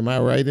 Am I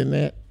right in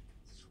that?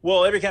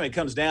 Well, every time it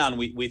comes down,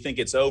 we think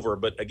it's over.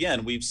 But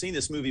again, we've seen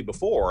this movie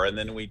before, and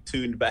then we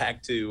tuned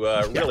back to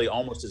really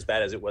almost as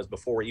bad as it was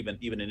before, even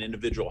in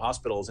individual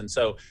hospitals. And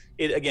so,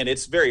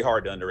 it's very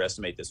hard to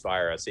underestimate this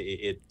virus.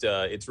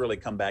 It's really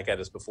come back at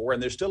us before,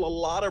 and there's still a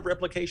lot of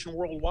replication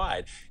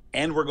worldwide.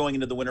 And we're going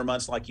into the winter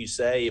months, like you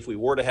say. If we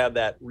were to have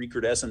that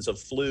recrudescence of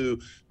flu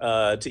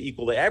to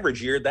equal the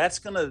average year, that's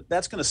gonna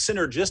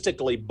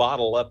synergistically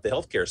bottle up the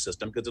healthcare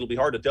system because it'll be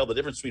hard to tell the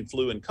difference between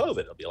flu and COVID.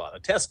 There'll be a lot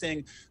of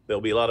testing.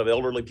 There'll be a lot of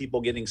elderly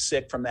people getting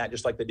sick from that,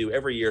 just like they do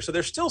every year. So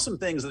there's still some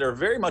things that are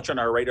very much on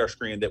our radar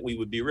screen that we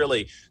would be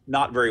really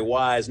not very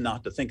wise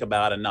not to think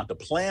about and not to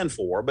plan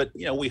for. But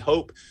we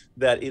hope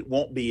that it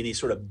won't be any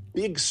sort of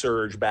big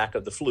surge back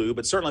of the flu.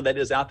 But certainly that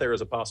is out there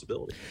as a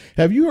possibility.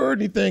 Have you heard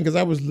anything? Because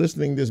I was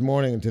listening this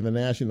morning to the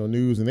national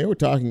news, and they were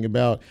talking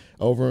about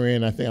over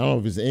in, I don't know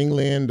if it's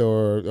England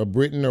or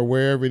Britain or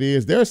wherever it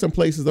is. There are some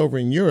places over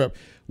in Europe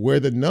where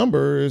the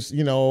numbers, they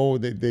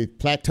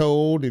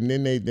plateaued and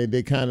then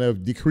they kind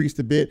of decreased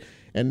a bit.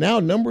 And now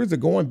numbers are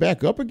going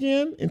back up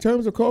again in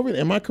terms of COVID.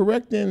 Am I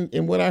correct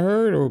in what I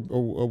heard or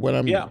what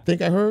I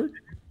think I heard?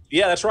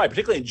 Yeah, that's right,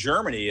 particularly in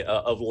Germany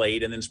of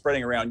late and then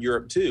spreading around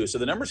Europe too. So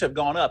the numbers have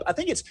gone up. I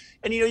think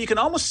you can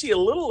almost see a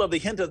little of the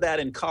hint of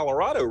that in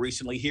Colorado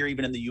recently here,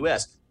 even in the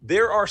U.S.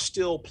 There are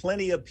still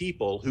plenty of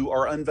people who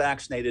are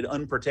unvaccinated,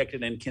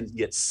 unprotected, and can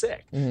get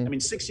sick. I mean,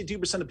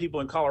 62% of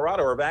people in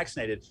Colorado are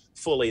vaccinated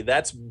fully.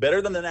 That's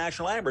better than the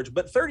national average,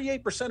 but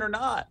 38% are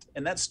not.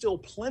 And that's still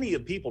plenty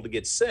of people to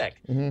get sick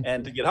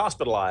and to get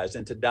hospitalized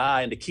and to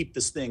die and to keep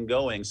this thing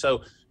going.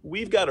 So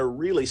we've got to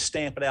really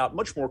stamp it out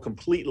much more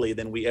completely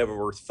than we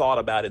ever thought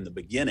about in the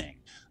beginning.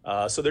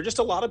 So there are just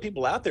a lot of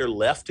people out there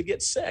left to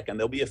get sick, and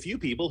there'll be a few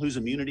people whose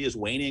immunity is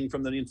waning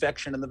from the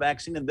infection and the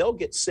vaccine, and they'll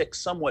get sick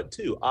somewhat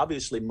too,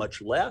 obviously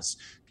much less.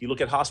 If you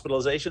look at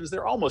hospitalizations,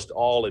 they're almost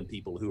all in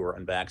people who are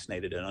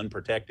unvaccinated and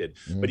unprotected.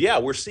 But yeah,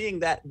 we're seeing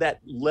that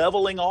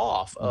leveling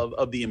off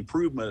of the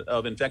improvement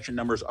of infection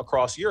numbers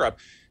across Europe.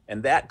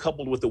 And that,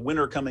 coupled with the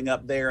winter coming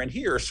up there and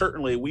here,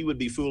 certainly we would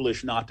be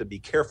foolish not to be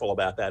careful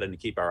about that and to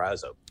keep our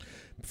eyes open.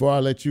 Before I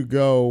let you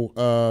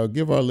go,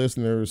 give our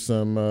listeners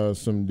some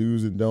do's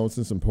and don'ts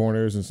and some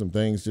pointers and some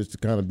things just to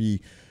kind of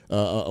be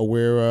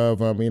aware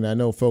of. I mean, I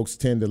know folks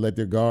tend to let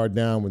their guard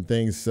down when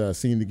things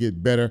seem to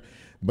get better,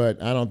 but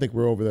I don't think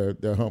we're over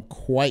the hump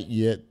quite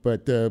yet.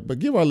 But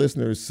give our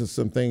listeners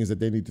some things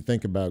that they need to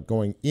think about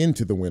going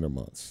into the winter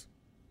months.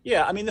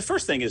 Yeah, I mean, the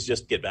first thing is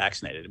just get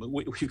vaccinated. I mean,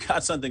 we've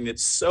got something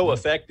that's so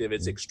effective.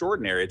 It's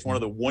extraordinary. It's one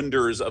of the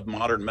wonders of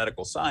modern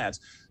medical science.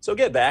 So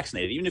get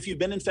vaccinated. Even if you've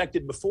been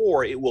infected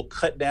before, it will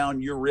cut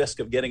down your risk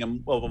of getting a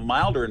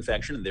milder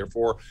infection, and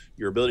therefore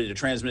your ability to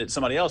transmit it to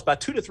somebody else by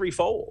 2 to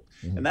 3-fold.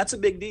 And that's a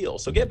big deal.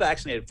 So get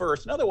vaccinated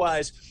first. And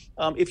otherwise,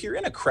 if you're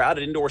in a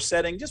crowded indoor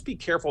setting, just be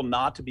careful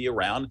not to be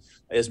around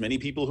as many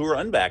people who are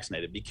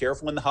unvaccinated. Be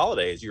careful in the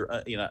holidays.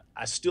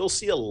 I still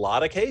see a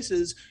lot of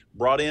cases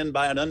brought in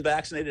by an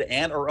unvaccinated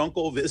aunt or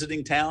uncle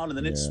visiting town, and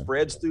then it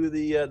spreads through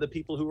the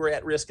people who are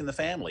at risk in the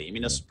family,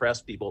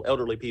 immunosuppressed people,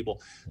 elderly people.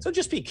 So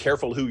just be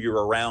careful who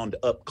you're around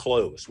up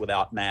close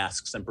without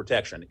masks and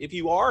protection. If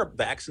you are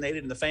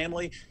vaccinated in the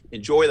family,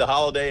 enjoy the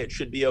holiday. It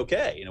should be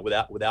okay,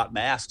 without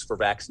masks for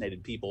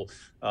vaccinated people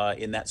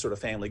in that sort of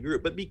family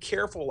group. But be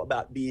careful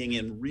about being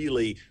in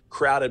really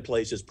crowded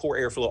places, poor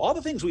airflow, all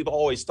the things we've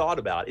always thought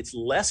about. It's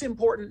less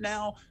important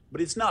now, but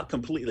it's not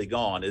completely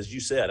gone. As you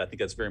said, I think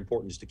that's very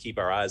important, just to keep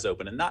our eyes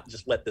open and not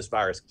just let this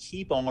virus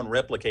keep on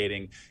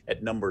replicating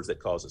at numbers that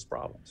cause us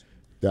problems.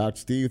 Dr.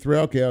 Steve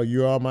Threlkeld,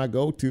 you are my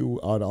go-to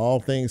on all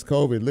things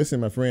COVID. Listen,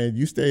 my friend,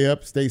 you stay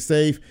up, stay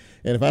safe.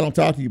 And if I don't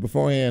talk to you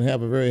beforehand,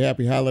 have a very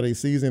happy holiday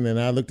season. And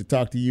I look to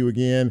talk to you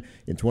again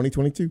in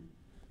 2022.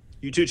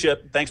 You too,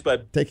 Chip. Thanks,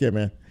 bud. Take care,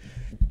 man.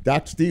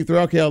 Dr. Steve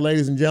Threlkeld,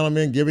 ladies and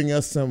gentlemen, giving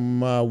us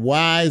some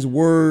wise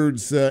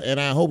words, and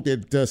I hope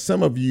that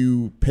some of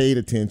you paid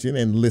attention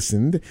and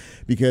listened,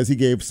 because he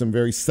gave some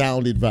very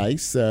sound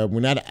advice.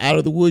 We're not out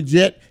of the woods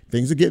yet.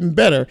 Things are getting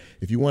better.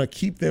 If you want to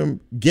keep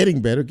them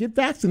getting better, get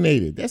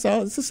vaccinated. That's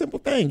all. It's a simple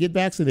thing. Get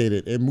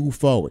vaccinated and move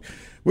forward.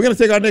 We're going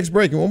to take our next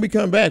break, and when we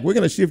come back, we're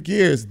going to shift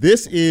gears.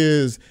 This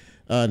is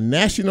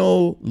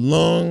National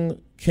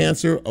Lung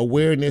Cancer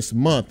Awareness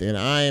Month, and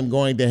I am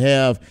going to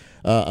have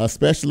a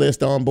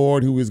specialist on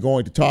board who is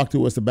going to talk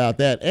to us about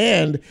that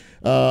and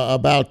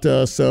about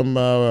some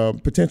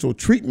potential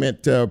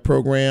treatment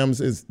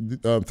programs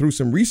through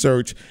some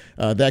research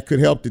that could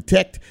help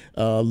detect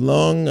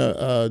lung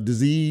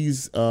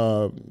disease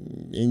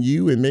in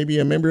you and maybe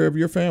a member of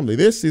your family.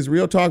 This is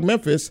Real Talk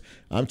Memphis.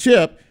 I'm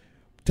Chip.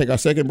 Take our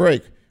second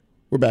break.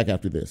 We're back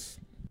after this.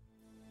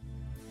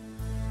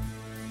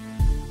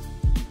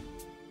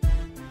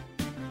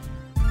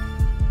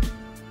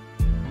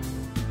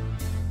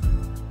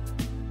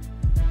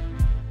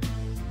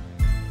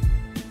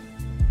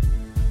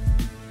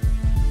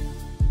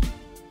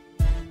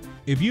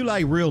 If you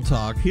like Real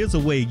Talk, here's a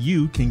way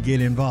you can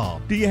get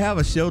involved. Do you have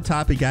a show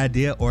topic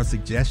idea or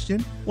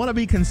suggestion? Want to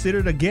be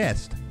considered a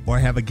guest or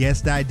have a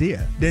guest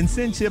idea? Then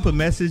send Chip a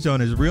message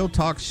on his Real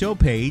Talk show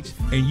page,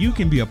 and you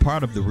can be a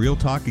part of the Real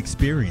Talk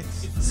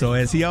experience. So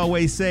as he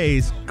always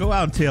says, go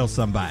out and tell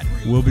somebody.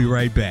 We'll be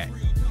right back.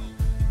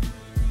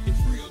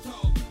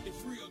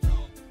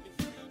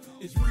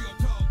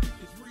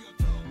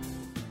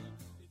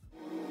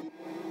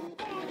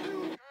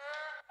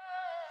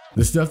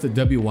 The stuff that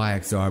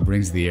WYXR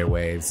brings to the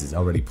airwaves is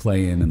already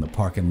playing in the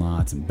parking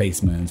lots and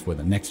basements where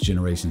the next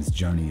generation's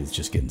journey is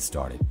just getting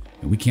started.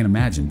 And we can't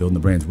imagine building the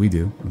brands we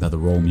do without the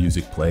role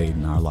music played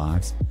in our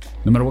lives.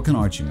 No matter what kind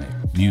of art you make,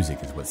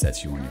 music is what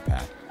sets you on your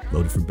path.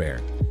 Loaded for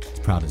Bear is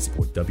proud to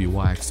support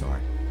WYXR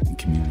and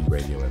community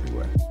radio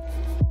everywhere.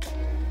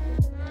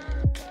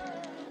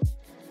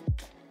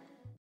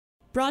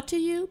 Brought to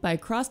you by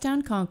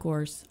Crosstown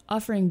Concourse,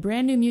 offering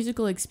brand new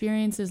musical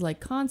experiences like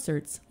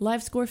concerts,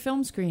 live score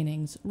film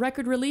screenings,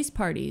 record release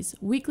parties,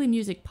 weekly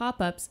music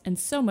pop-ups, and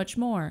so much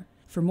more.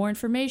 For more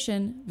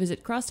information,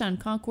 visit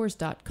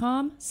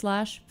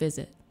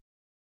crosstownconcourse.com/visit.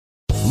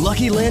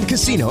 Lucky Land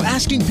Casino,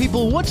 asking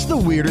people, what's the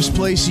weirdest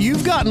place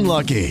you've gotten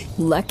lucky?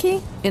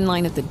 Lucky? In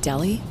line at the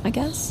deli, I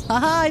guess?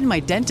 Aha, in my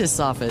dentist's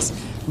office.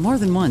 More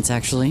than once,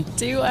 actually.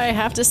 Do I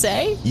have to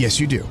say? Yes,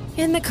 you do.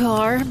 In the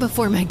car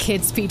before my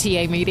kids'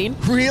 PTA meeting.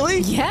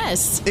 Really?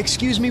 Yes.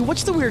 Excuse me,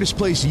 what's the weirdest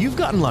place you've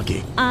gotten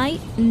lucky? I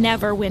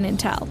never win and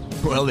tell.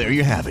 Well, there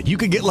you have it. You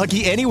can get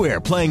lucky anywhere,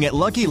 playing at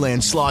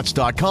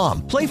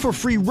LuckyLandSlots.com. Play for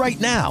free right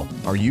now.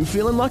 Are you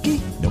feeling lucky?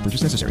 No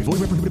purchase necessary. Void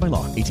where prohibited by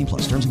law.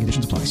 18+. Terms and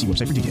conditions apply. See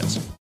website for details.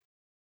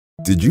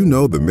 Did you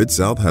know the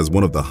Mid-South has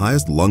one of the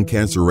highest lung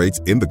cancer rates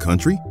in the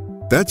country?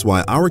 That's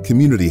why our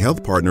community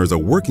health partners are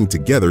working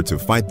together to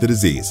fight the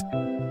disease.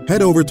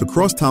 Head over to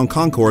Crosstown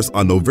Concourse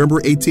on November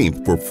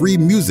 18th for free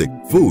music,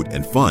 food,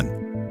 and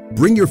fun.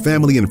 Bring your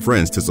family and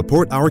friends to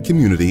support our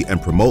community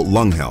and promote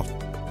lung health.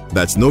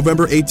 That's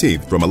November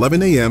 18th from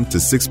 11 a.m. to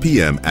 6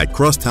 p.m. at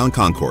Crosstown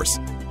Concourse.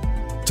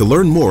 To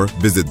learn more,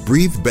 visit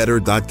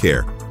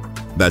breathebetter.care.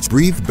 That's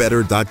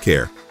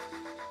breathebetter.care.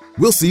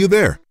 We'll see you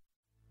there.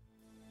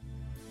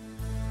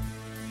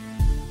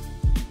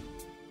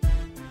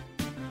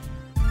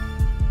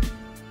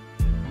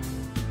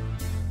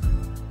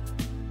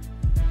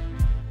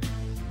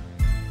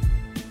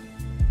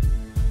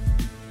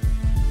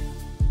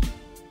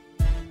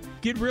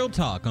 Get Real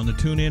Talk on the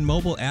TuneIn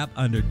mobile app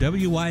under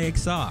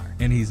WYXR,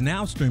 and he's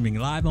now streaming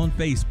live on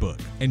Facebook.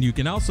 And you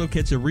can also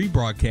catch a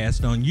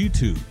rebroadcast on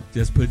YouTube.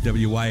 Just put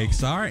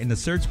WYXR in the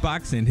search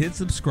box and hit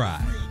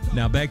subscribe.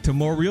 Now back to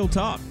more Real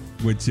Talk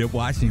with Chip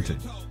Washington.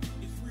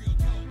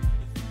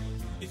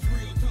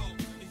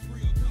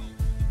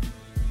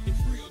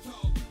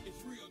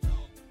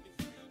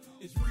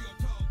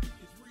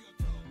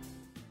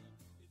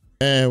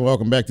 And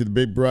welcome back to the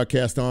big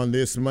broadcast on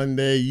this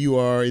Monday. You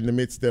are in the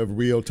midst of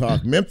Real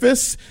Talk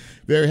Memphis.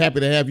 Very happy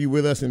to have you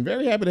with us, and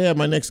very happy to have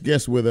my next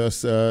guest with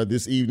us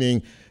this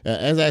evening.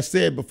 As I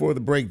said before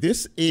the break,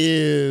 this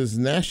is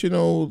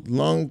National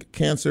Lung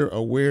Cancer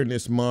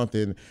Awareness Month,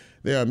 and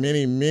there are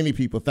many, many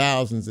people,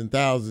 thousands and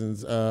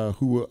thousands,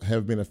 who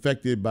have been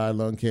affected by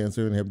lung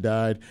cancer and have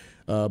died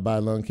by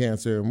lung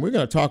cancer. And we're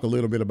going to talk a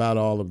little bit about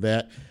all of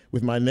that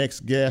with my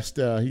next guest.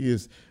 He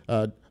is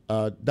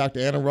Dr.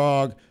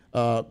 Anurag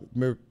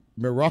Mehrotra.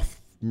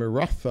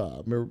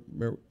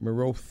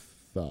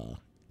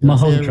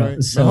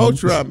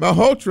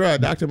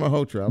 Malhotra, Dr.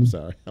 Malhotra. I'm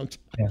sorry.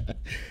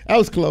 I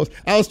was close.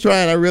 I was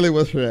trying. I really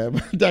was trying.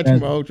 Dr.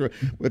 Malhotra.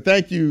 But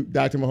thank you,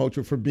 Dr.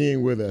 Malhotra, for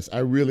being with us. I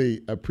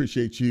really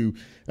appreciate you,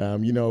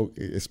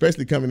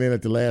 especially coming in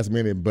at the last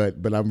minute.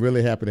 But I'm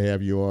really happy to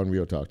have you on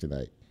Real Talk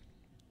tonight.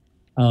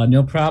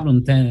 No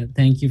problem.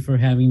 Thank you for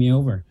having me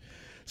over.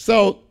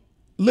 So,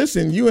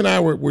 listen, you and I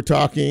were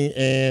talking,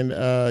 and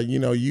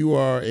you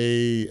are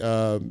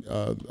a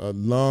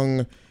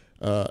lung.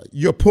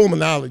 You're a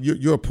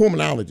pulmonologist. You're a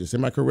pulmonologist.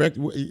 Am I correct?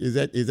 Is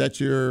that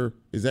your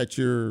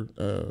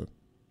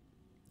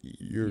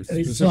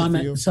So I'm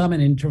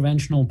an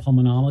interventional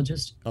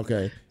pulmonologist.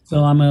 Okay.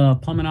 So I'm a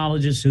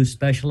pulmonologist who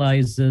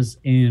specializes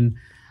in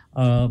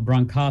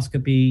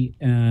bronchoscopy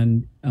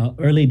and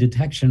early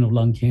detection of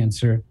lung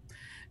cancer,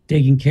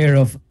 taking care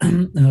of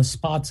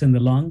spots in the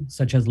lung,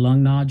 such as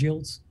lung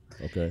nodules.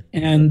 Okay.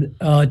 And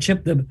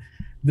Chip, the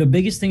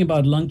biggest thing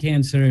about lung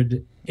cancer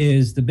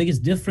is the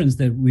biggest difference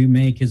that we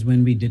make is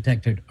when we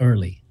detect it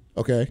early.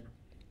 Okay.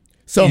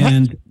 So go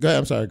ahead.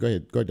 I'm sorry. Go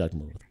ahead, Dr.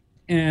 Moore.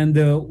 And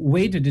the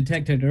way to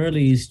detect it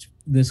early is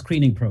the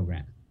screening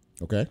program.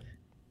 Okay.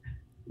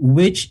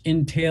 Which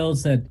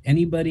entails that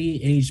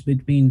anybody aged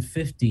between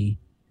 50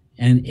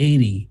 and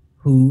 80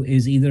 who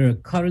is either a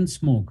current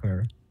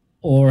smoker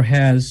or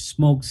has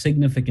smoked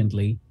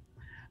significantly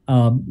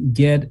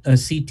get a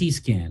CT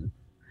scan.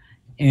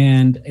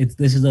 And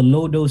this is a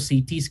low-dose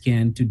CT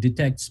scan to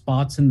detect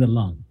spots in the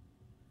lung.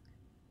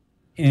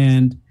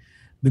 And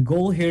the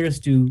goal here is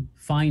to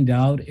find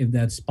out if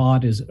that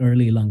spot is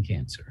early lung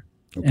cancer,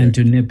 and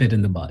to nip it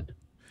in the bud.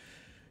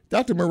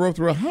 Dr.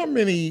 Mehrotra,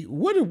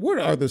 what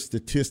are the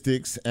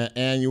statistics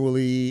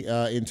annually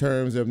in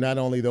terms of not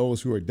only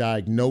those who are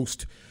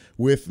diagnosed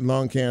with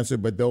lung cancer,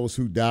 but those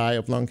who die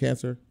of lung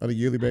cancer on a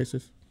yearly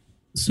basis?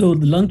 So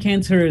the lung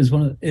cancer is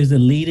the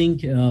leading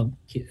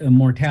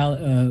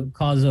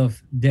cause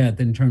of death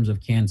in terms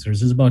of cancers.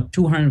 There's about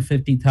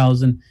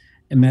 250,000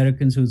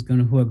 Americans who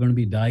are going to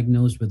be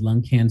diagnosed with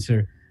lung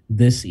cancer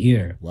this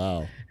year.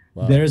 Wow.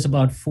 There's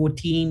about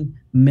 14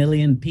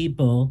 million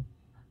people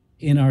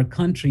in our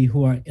country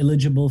who are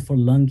eligible for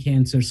lung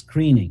cancer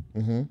screening.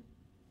 Mm-hmm.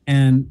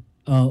 And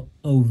a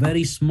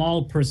very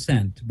small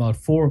percent, about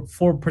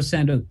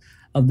 4%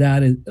 of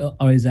that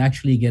is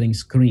actually getting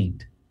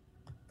screened.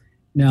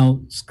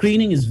 Now,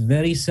 screening is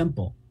very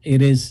simple.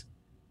 It is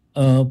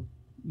a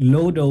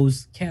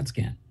low-dose CAT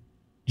scan,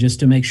 just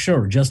to make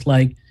sure, just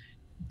like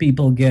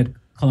people get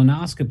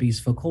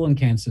colonoscopies for colon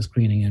cancer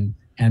screening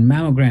and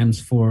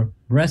mammograms for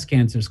breast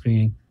cancer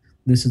screening.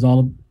 This is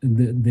all,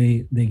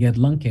 they get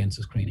lung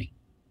cancer screening.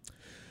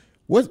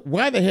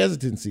 Why the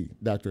hesitancy,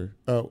 doctor?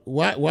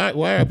 Why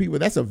are people?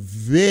 That's a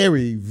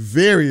very,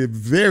 very,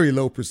 very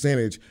low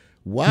percentage.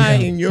 Why,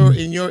 in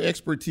your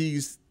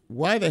expertise,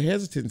 why the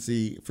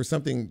hesitancy for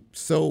something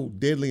so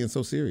deadly and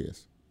so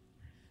serious?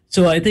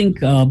 So I think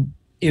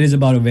it is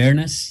about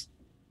awareness,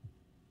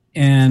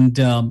 and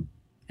other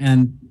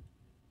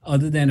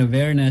than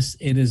awareness,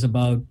 it is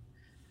about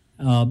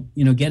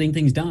getting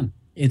things done.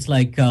 It's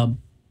like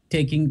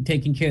taking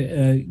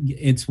care.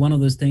 It's one of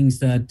those things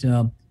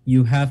that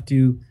you have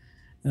to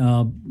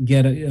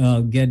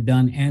get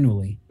done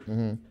annually.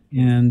 Mm-hmm.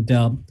 And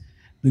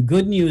the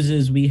good news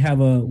is we have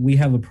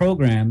a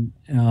program,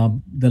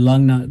 the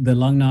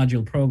lung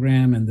nodule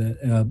program,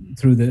 and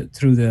through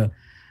the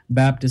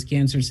Baptist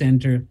Cancer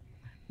Center,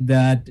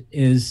 that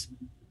is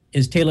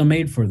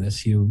tailor-made for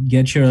this. You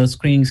get your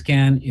screening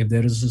scan. If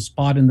there is a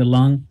spot in the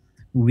lung,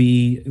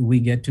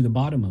 we get to the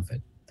bottom of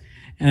it.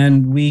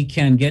 And we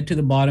can get to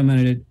the bottom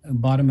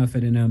of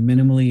it in a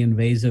minimally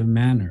invasive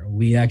manner.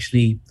 We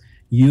actually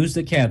use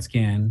the CAT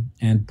scan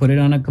and put it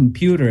on a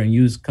computer and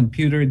use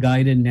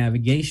computer-guided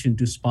navigation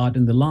to spot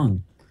in the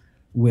lung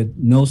with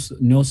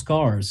no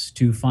scars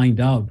to find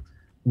out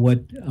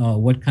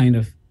what kind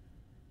of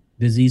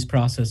disease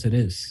process it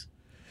is.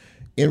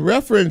 In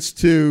reference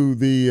to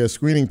the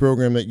screening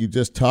program that you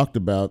just talked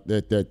about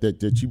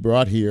that you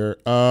brought here,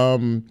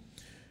 how,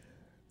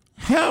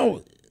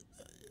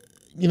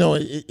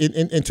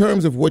 in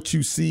terms of what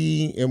you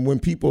see and when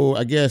people,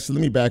 I guess, let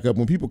me back up,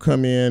 when people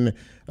come in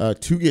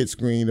to get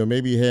screened or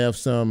maybe have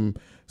some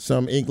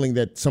inkling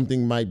that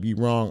something might be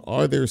wrong,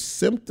 are there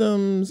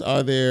symptoms?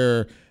 Are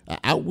there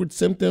outward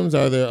symptoms?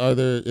 Are there? I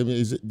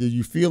mean, do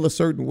you feel a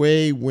certain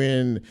way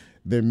when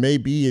there may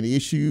be an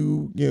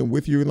issue,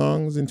 with your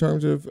lungs in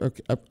terms of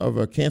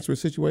a cancerous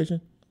situation?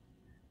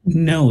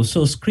 No.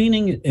 So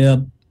screening,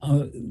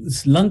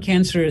 lung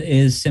cancer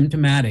is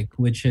symptomatic,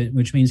 which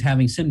means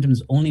having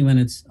symptoms only when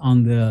it's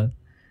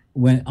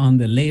when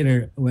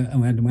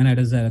it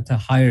is at a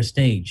higher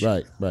stage.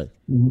 Right.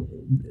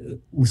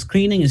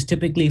 Screening is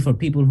typically for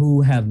people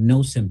who have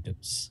no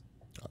symptoms.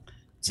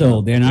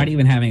 So they're not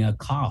even having a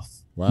cough,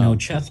 no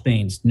chest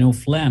pains, no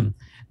phlegm.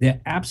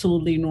 They're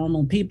absolutely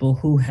normal people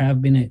who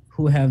have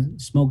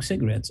smoked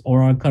cigarettes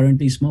or are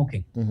currently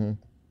smoking. Mm-hmm.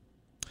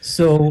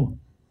 So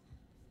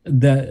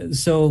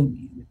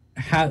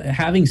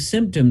having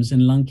symptoms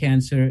in lung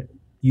cancer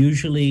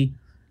usually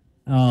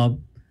that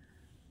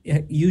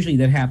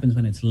happens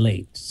when it's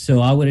late. So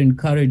I would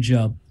encourage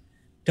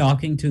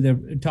talking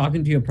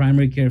to your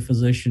primary care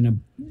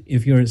physician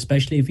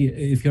especially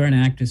if you're an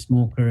active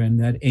smoker in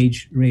that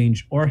age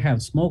range or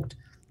have smoked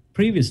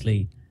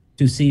previously,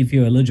 to see if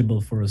you're eligible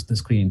for the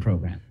screening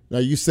program. Now,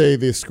 you say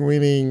the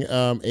screening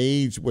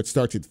age, what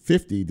starts at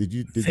 50?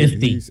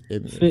 50.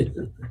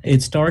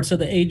 It starts at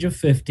the age of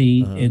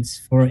 50. Uh-huh. It's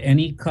for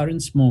any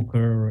current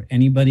smoker or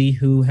anybody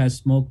who has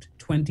smoked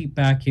 20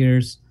 pack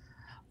years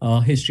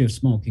history of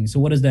smoking. So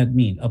what does that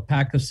mean? A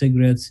pack of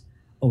cigarettes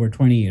over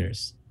 20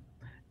 years.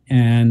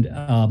 And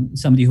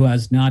somebody who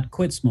has not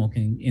quit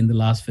smoking in the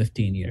last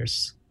 15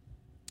 years.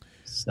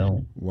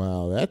 So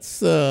wow, I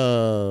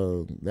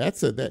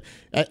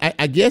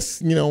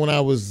guess, when I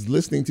was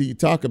listening to you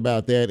talk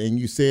about that and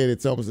you said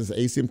it's almost this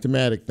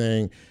asymptomatic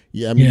thing.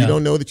 Yeah, I mean, you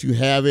don't know that you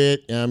have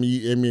it. I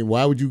mean,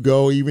 why would you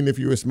go even if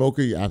you're a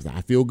smoker?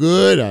 I feel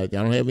good. I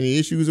don't have any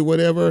issues or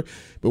whatever.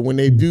 But when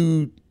they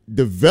do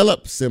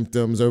develop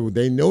symptoms or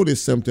they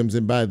notice symptoms,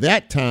 and by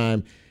that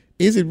time,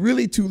 is it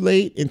really too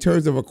late in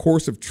terms of a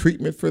course of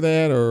treatment for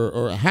that,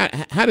 or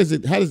how does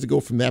it go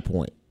from that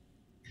point?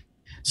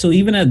 So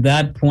even at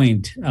that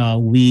point,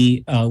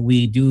 we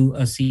do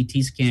a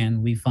CT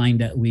scan. We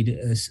find that we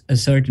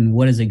ascertain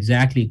what is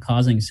exactly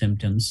causing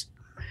symptoms,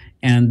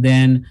 and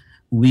then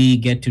we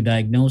get to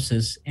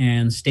diagnosis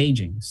and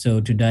staging.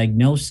 So to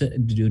diagnose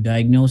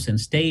and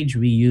stage,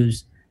 we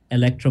use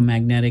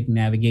electromagnetic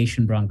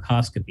navigation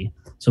bronchoscopy.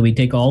 So we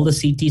take all the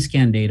CT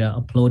scan data,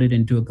 upload it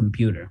into a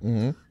computer.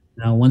 Mm-hmm.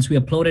 Now, once we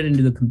upload it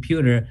into the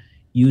computer,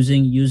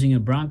 using a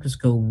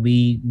bronchoscope,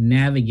 we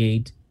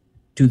navigate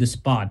to the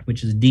spot,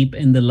 which is deep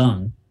in the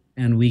lung,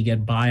 and we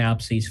get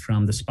biopsies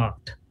from the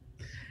spot.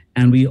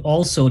 And we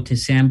also to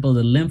sample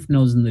the lymph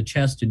nodes in the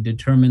chest to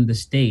determine the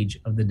stage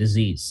of the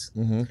disease.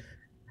 Mm-hmm.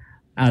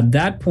 At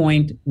that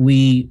point,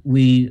 it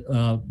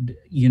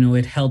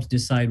helps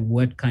decide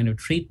what kind of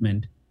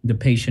treatment the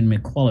patient may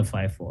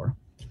qualify for.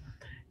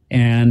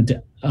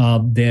 And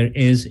there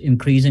is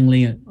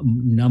increasingly a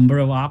number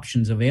of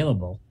options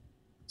available.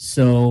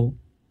 So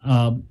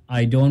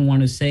I don't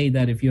want to say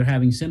that if you're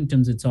having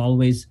symptoms, it's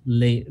always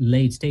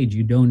late stage.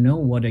 You don't know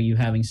what are you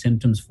having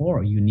symptoms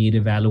for. You need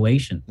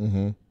evaluation.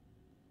 Mm-hmm.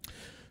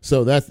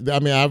 So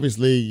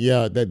obviously,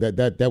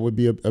 that would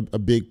be a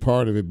big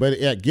part of it. But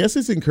I guess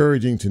it's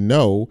encouraging to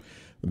know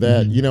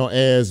that,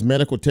 as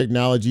medical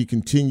technology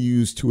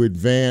continues to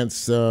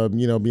advance,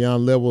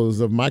 beyond levels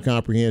of my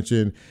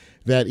comprehension,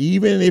 that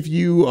even if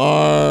you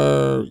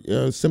are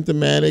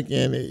symptomatic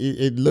and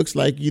it looks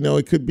like,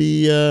 it could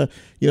be, a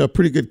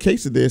pretty good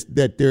case of this,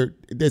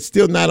 that's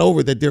still not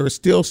over, that there are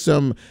still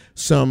some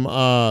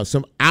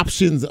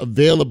options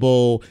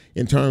available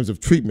in terms of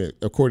treatment,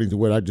 according to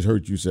what I just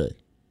heard you say.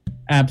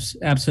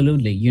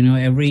 Absolutely.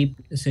 Every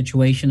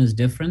situation is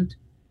different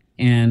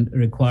and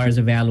requires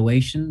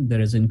evaluation.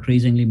 There is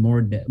increasingly more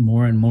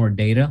and more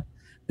data.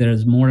 There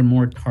is more and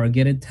more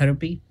targeted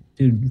therapy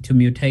to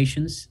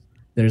mutations.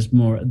 There's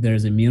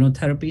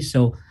immunotherapy.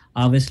 So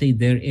obviously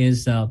there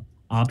is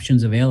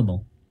options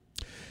available.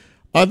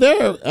 Are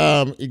there,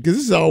 because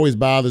this always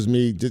bothers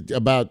me just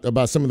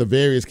about some of the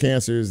various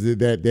cancers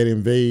that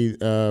invade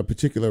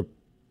particular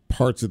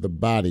parts of the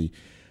body.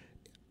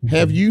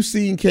 Have you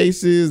seen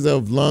cases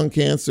of lung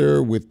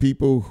cancer with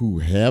people who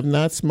have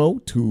not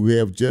smoked, who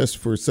have just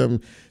for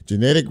some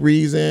genetic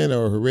reason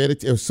or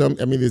heredity or some?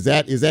 I mean, is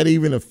that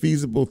even a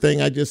feasible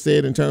thing I just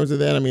said in terms of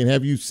that? I mean,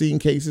 have you seen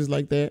cases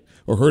like that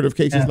or heard of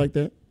cases like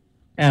that?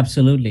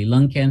 Absolutely.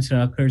 Lung cancer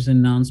occurs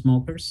in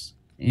non-smokers,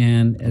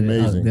 and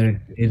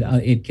Amazing.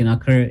 it can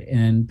occur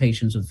in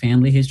patients with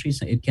family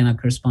histories. It can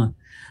occur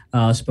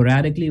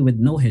sporadically with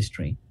no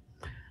history.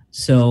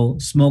 So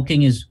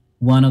smoking is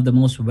one of the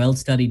most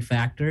well-studied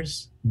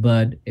factors,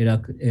 but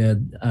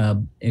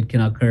it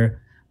can occur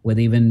with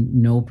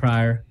even no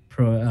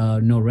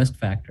no risk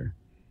factor.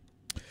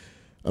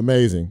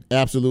 Amazing.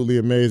 Absolutely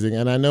amazing.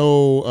 And I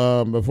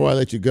know before I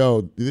let you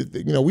go,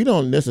 we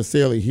don't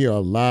necessarily hear a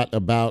lot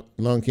about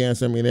lung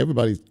cancer. I mean,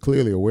 everybody's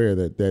clearly aware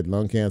that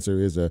lung cancer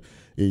is a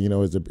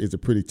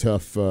pretty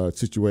tough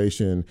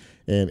situation,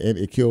 and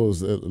it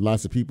kills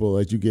lots of people,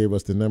 as you gave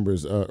us the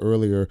numbers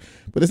earlier.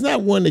 But it's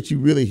not one that you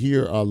really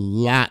hear a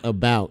lot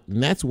about.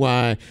 And that's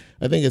why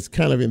I think it's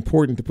kind of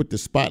important to put the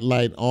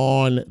spotlight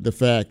on the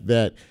fact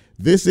that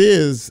this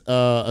is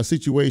a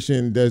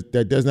situation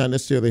that does not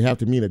necessarily have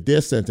to mean a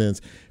death sentence,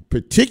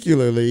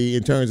 particularly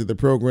in terms of the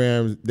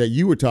programs that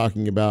you were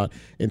talking about,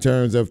 in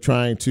terms of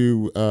trying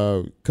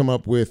to come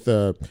up with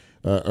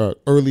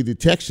early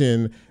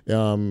detection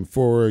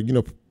for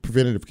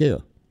preventative care.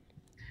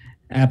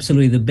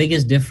 Absolutely. The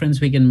biggest difference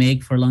we can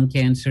make for lung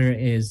cancer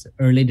is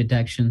early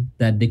detection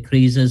that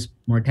decreases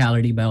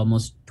mortality by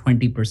almost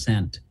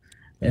 20%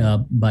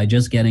 by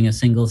just getting a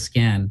single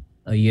scan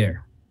a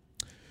year.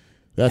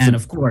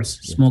 Of course,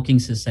 smoking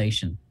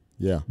cessation.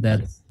 Yeah,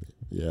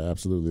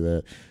 absolutely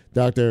that.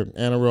 Dr.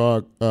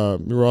 Anurag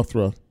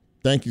Mehrotra,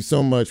 thank you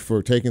so much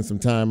for taking some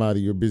time out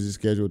of your busy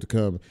schedule to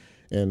come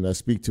and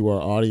speak to our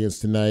audience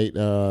tonight.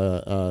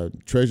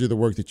 Treasure the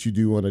work that you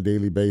do on a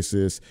daily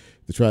basis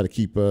to try to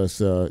keep us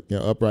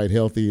upright,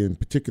 healthy, and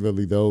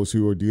particularly those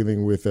who are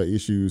dealing with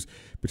issues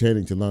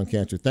pertaining to lung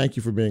cancer. Thank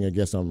you for being a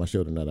guest on my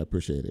show tonight. I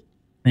appreciate it.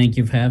 Thank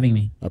you for having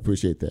me. I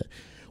appreciate that.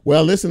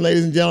 Well, listen,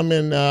 ladies and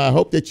gentlemen, I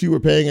hope that you were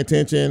paying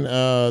attention.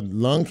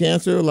 Lung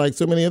cancer, like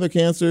so many other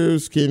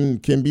cancers, can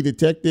be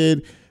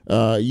detected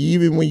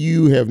even when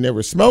you have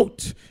never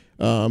smoked,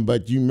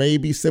 but you may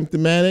be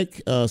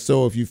symptomatic.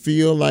 So if you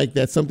feel like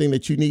that's something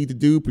that you need to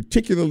do,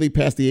 particularly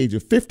past the age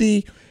of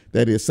 50,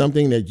 that is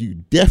something that you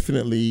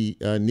definitely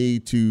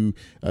need to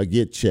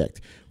get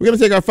checked. We're going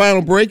to take our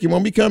final break, and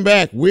when we come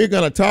back, we're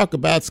going to talk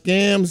about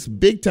scams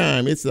big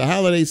time. It's the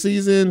holiday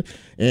season,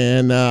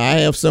 and I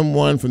have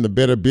someone from the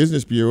Better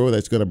Business Bureau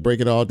that's going to break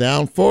it all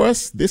down for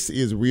us. This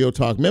is Real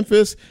Talk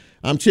Memphis.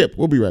 I'm Chip.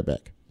 We'll be right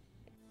back.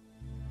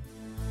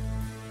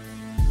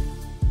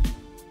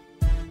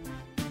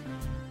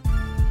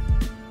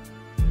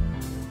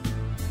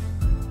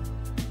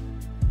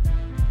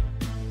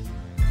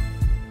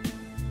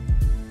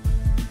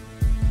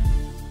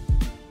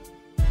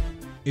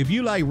 If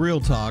you like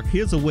Real Talk,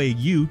 here's a way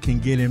you can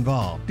get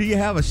involved. Do you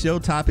have a show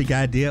topic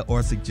idea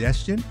or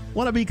suggestion?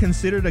 Want to be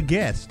considered a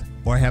guest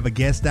or have a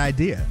guest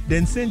idea?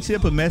 Then send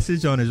Chip a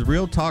message on his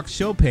Real Talk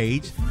show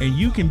page and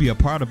you can be a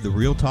part of the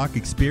Real Talk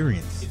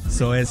experience.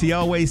 So as he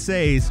always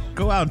says,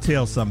 go out and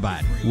tell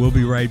somebody. We'll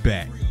be right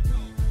back.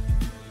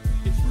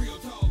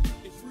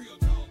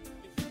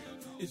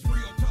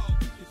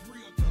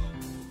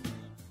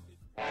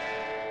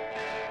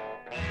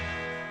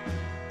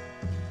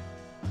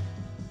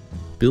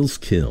 Bill's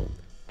Kiln,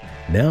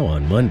 now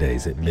on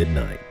Mondays at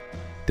midnight.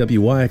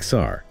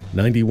 WYXR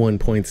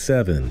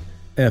 91.7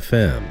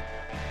 FM,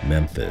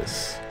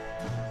 Memphis.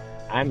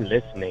 I'm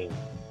listening.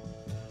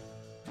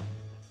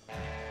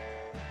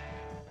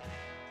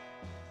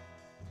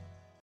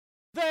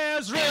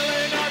 There's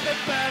really nothing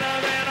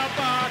better than a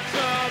box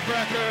of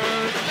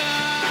records,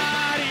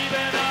 not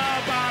even a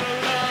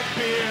bottle of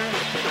beer.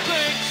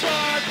 Drinks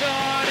are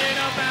gone in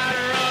a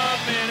matter of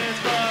minutes,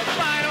 but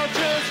vinyl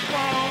just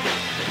won't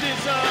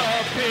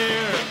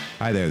disappear.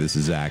 Hi there, this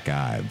is Zach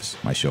Ives.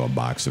 My show, A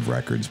Box of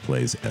Records,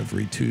 plays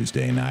every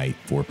Tuesday night,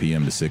 4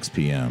 p.m. to 6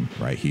 p.m.,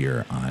 right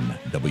here on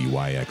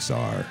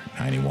WYXR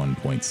 91.7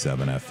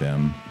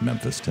 FM,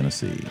 Memphis,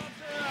 Tennessee.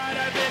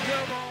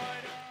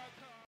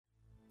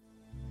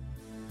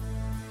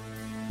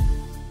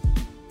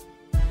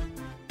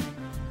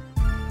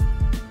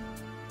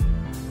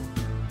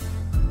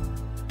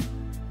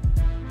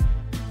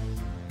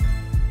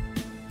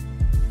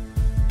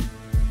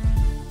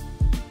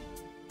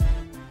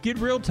 Get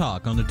Real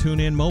Talk on the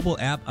TuneIn mobile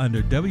app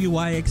under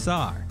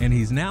WYXR, and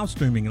he's now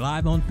streaming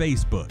live on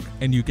Facebook.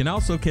 And you can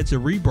also catch a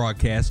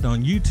rebroadcast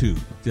on YouTube.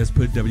 Just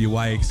put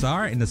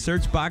WYXR in the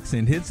search box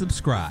and hit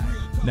subscribe.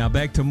 Now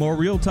back to more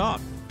Real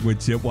Talk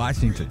with Chip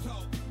Washington.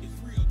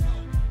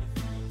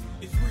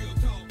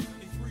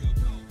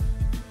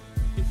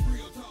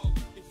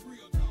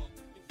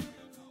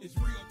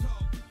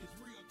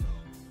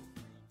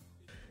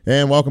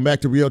 And welcome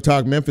back to Real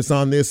Talk Memphis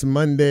on this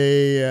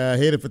Monday,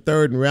 headed for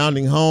third and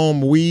rounding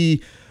home.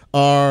 We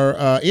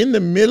are in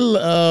the middle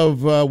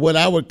of what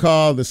I would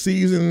call the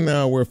season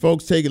where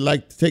folks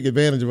like to take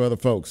advantage of other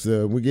folks.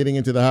 We're getting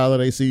into the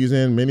holiday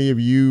season. Many of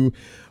you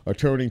are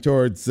turning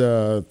towards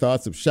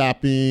thoughts of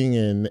shopping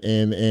and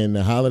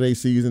the holiday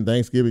season,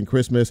 Thanksgiving,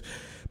 Christmas.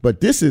 But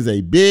this is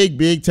a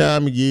big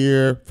time of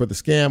year for the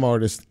scam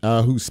artists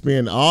who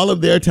spend all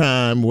of their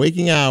time,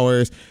 waking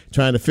hours,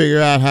 trying to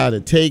figure out how to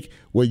take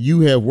what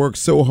you have worked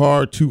so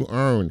hard to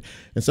earn.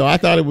 And so I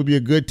thought it would be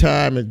a good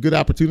time, a good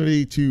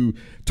opportunity to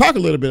talk a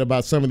little bit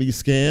about some of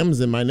these scams.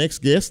 And my next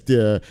guest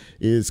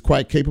is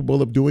quite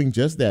capable of doing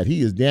just that.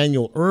 He is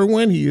Daniel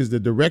Irwin. He is the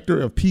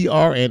Director of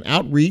PR and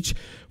Outreach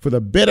for the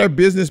Better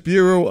Business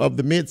Bureau of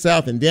the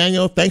Mid-South. And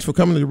Daniel, thanks for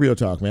coming to Real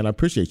Talk, man. I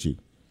appreciate you.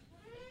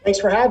 Thanks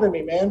for having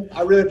me, man.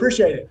 I really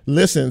appreciate it.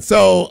 Listen,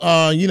 so,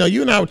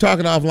 you and I were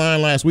talking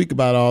offline last week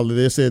about all of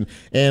this. And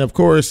of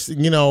course,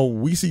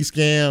 we see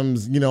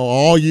scams,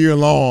 all year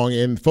long.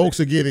 And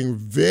folks are getting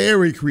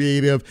very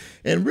creative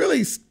and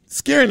really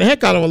scaring the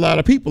heck out of a lot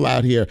of people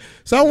out here.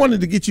 So I wanted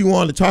to get you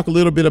on to talk a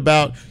little bit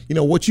about,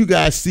 what you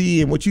guys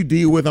see and what you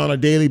deal with on a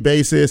daily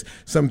basis,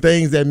 some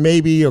things that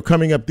maybe are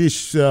coming up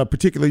this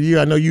particular year.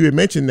 I know you had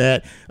mentioned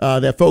that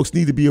folks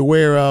need to be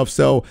aware of.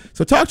 So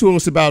talk to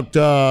us about,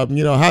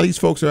 how these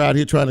folks are out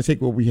here trying to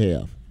take what we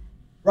have.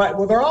 Right.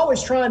 Well, they're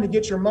always trying to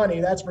get your money,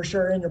 that's for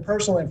sure, and your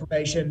personal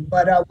information.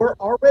 But we're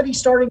already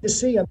starting to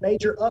see a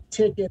major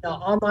uptick in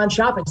online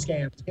shopping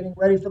scams, getting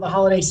ready for the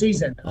holiday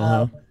season.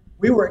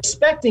 We were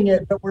expecting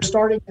it, but we're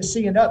starting to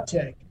see an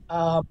uptick.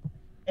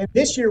 And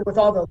this year, with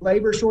all the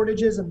labor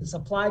shortages and the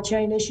supply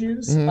chain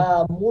issues,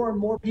 more and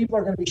more people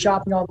are going to be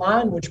shopping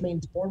online, which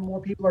means more and more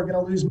people are going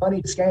to lose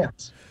money to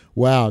scams.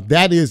 Wow,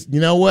 that is,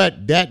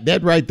 that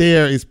right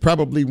there is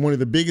probably one of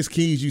the biggest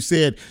keys. You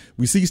said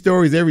we see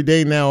stories every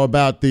day now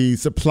about the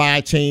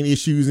supply chain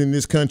issues in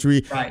this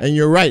country. Right. And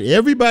you're right.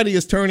 Everybody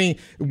is turning,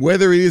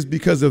 whether it is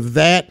because of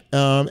that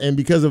and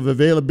because of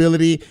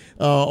availability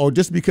or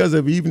just because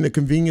of even the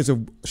convenience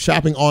of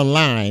shopping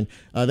online.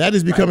 That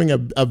is becoming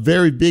a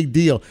very big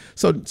deal.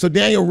 So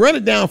Daniel, run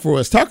it down for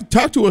us.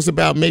 Talk to us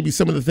about maybe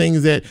some of the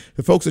things that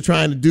the folks are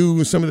trying to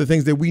do, some of the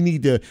things that we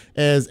need to,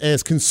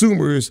 as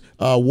consumers,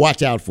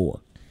 watch out for.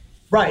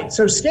 Right.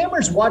 So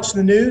scammers watch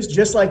the news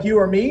just like you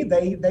or me.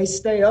 They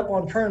stay up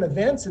on current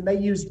events and they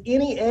use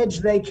any edge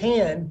they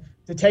can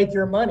to take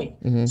your money.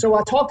 So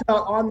I talked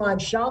about online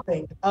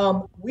shopping.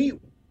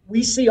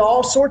 We see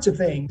all sorts of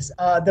things.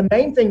 The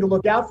main thing to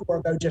look out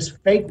for, though,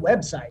 just fake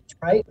websites,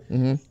 right?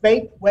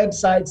 Fake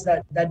websites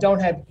that don't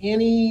have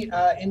any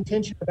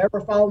intention of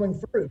ever following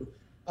through.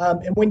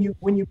 And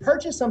when you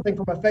purchase something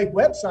from a fake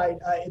website,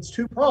 it's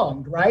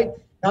two-pronged, right?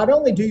 Not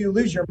only do you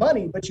lose your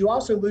money, but you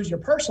also lose your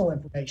personal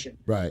information.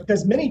 Right.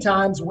 Because many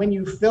times when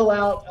you fill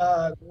out,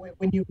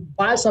 when you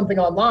buy something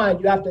online,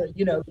 you have to,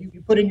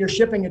 you put in your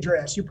shipping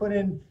address, you put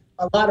in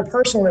a lot of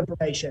personal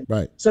information.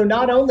 Right. So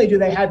not only do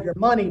they have your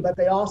money, but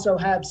they also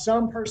have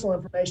some personal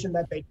information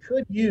that they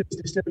could use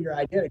to steal your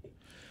identity.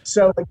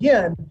 So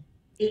again,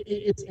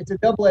 it's a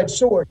double-edged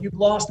sword. You've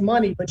lost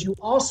money, but you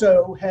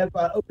also have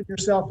opened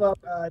yourself up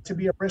to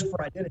be a risk for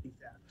identity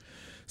theft.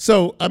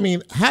 So, I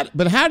mean, how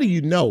do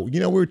you know? We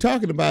were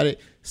talking about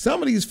it.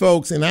 Some of these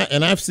folks, and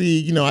I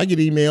see, I get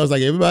emails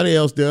like everybody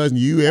else does,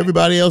 and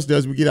everybody else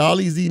does. We get all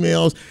these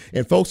emails,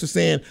 and folks are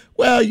saying,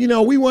 well,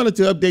 we wanted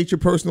to update your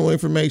personal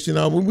information.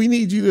 We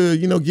need you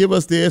to, give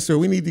us this, or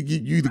we need to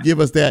get you to give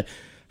us that.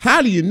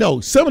 How do you know?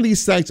 Some of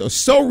these sites are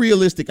so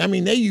realistic. I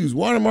mean, they use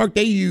watermark.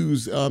 They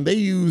use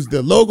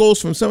the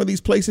logos from some of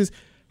these places.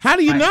 How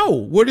do you know?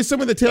 What are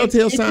some of the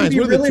telltale signs? It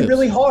can be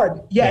really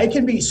hard. Yeah, it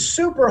can be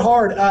super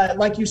hard.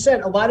 Like you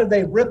said, a lot of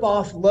they rip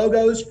off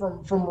logos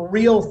from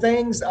real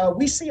things.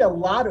 We see a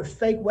lot of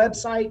fake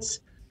websites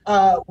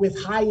with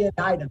high-end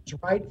items,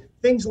 right?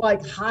 Things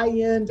like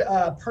high-end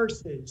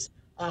purses,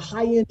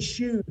 high-end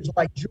shoes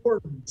like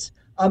Jordans.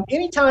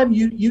 Anytime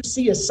you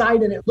see a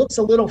site and it looks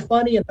a little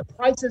funny and the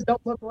prices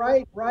don't look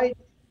right?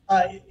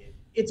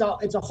 It's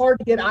a hard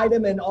to get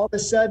item, and all of a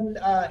sudden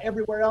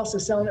everywhere else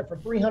is selling it for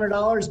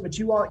 $300, but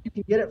you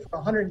can get it for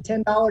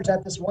 $110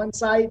 at this one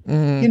site.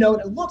 And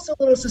it looks a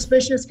little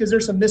suspicious because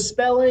there's some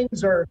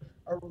misspellings or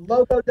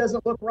logo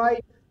doesn't look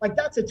right. Like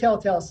that's a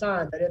telltale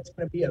sign that it's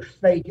going to be a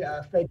fake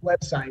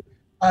website.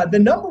 The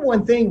number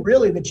one thing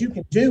really that you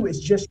can do is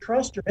just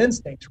trust your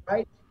instincts,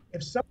 right?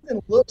 If something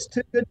looks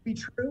too good to be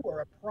true, or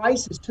a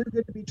price is too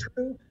good to be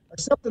true, or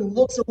something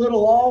looks a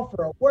little off,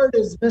 or a word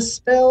is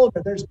misspelled,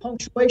 or there's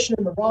punctuation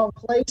in the wrong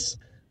place,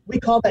 we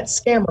call that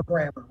scammer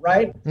grammar,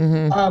 right?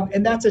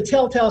 And that's a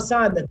telltale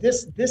sign that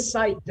this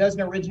site doesn't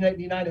originate in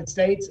the United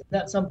States.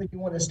 That's something you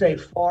want to stay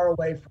far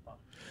away from.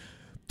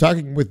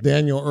 Talking with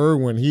Daniel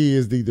Irwin, he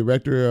is the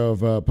Director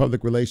of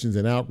Public Relations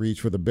and Outreach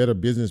for the Better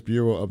Business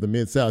Bureau of the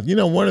Mid-South.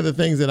 One of the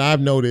things that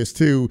I've noticed,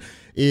 too,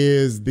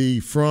 is the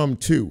from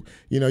to.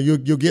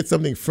 You'll get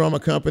something from a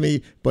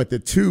company, but the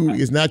to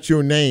is not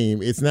your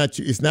name. It's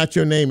not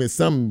your name. It's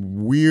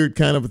some weird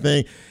kind of a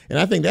thing. And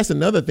I think that's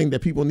another thing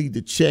that people need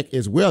to check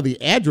as well, the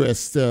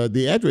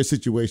address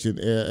situation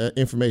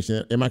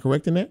information. Am I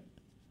correct in that?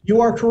 You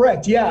are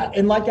correct, yeah.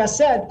 And like I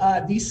said,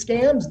 these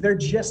scams, they're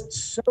just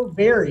so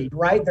varied,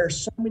 right? There's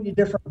so many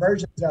different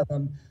versions of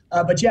them.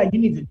 But yeah, you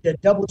need to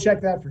double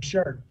check that for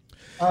sure.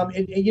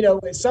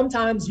 And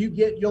sometimes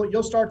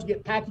you'll start to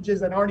get packages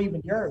that aren't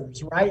even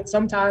yours, right?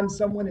 Sometimes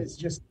someone is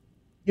just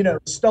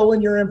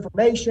stolen your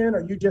information,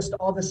 or you just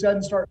all of a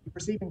sudden start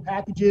receiving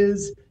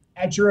packages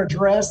at your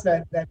address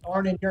that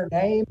aren't in your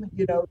name.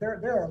 There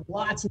are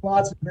lots and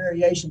lots of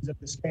variations of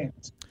the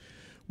scams.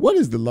 What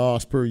is the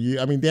loss per year?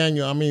 I mean,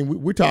 Daniel,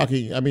 we're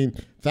talking,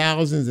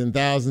 thousands and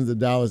thousands of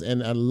dollars,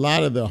 and a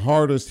lot of the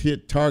hardest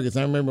hit targets.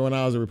 I remember when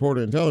I was a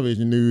reporter in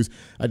television news,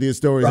 I did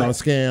stories on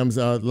scams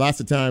lots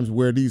of times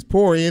where these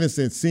poor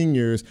innocent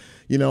seniors,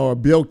 are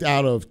built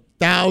out of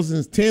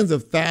thousands, tens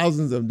of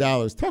thousands of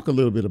dollars. Talk a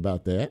little bit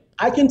about that.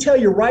 I can tell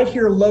you right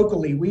here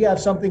locally, we have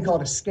something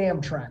called a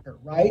scam tracker,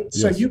 right?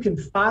 Yes. So you can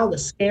file a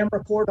scam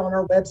report on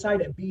our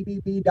website at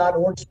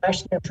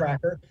bbb.org/scam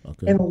tracker.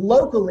 Okay. And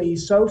locally,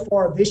 so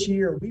far this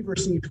year, we've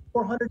received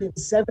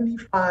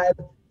 475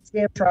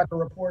 scam tracker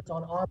reports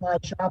on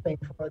online shopping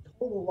for a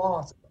total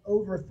loss of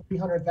over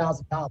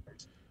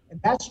 $300,000. And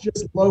that's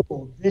just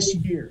local this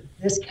year,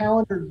 this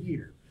calendar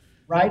year,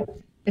 right?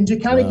 And to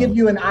kind of give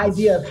you an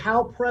idea of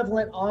how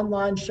prevalent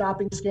online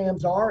shopping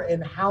scams are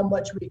and how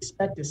much we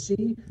expect to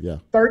see,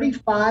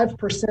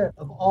 35%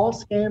 of all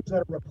scams that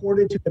are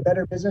reported to the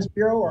Better Business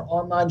Bureau are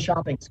online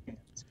shopping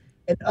scams.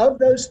 And of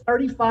those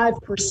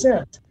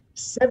 35%,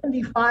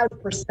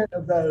 75%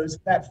 of those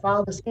that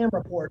filed a scam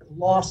report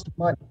lost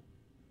money.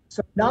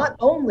 So not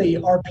only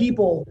are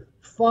people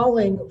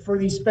falling for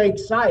these fake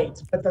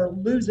sites, but they're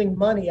losing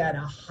money at a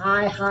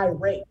high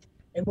rate.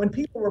 And when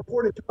people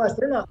report it to us,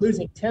 they're not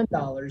losing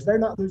 $10. They're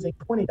not losing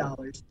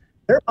 $20.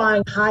 They're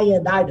buying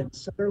high-end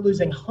items, so they're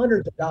losing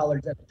hundreds of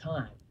dollars at a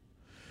time.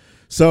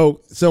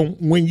 So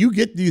when you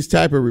get these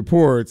type of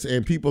reports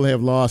and people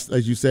have lost,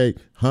 as you say,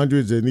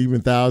 hundreds and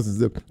even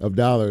thousands of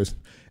dollars,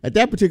 at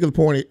that particular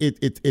point,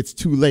 it's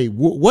too late.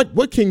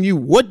 What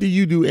do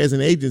you do as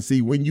an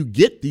agency when you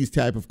get these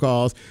type of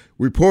calls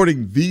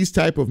reporting these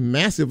type of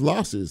massive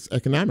losses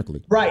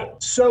economically? Right.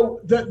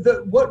 So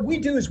what we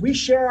do is we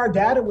share our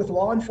data with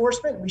law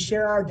enforcement. We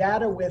share our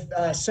data with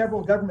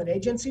several government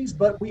agencies,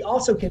 but we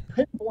also can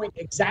pinpoint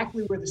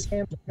exactly where the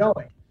scams are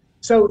going.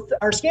 So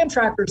our scam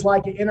tracker is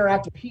like an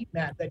interactive heat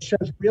map that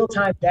shows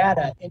real-time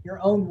data in your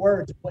own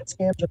words of what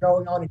scams are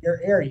going on in your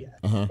area.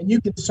 And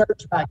you can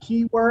search by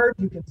keyword,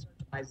 you can search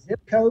by zip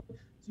code, so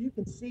you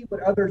can see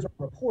what others are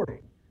reporting.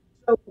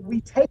 So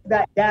we take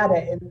that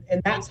data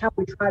and that's how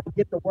we try to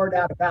get the word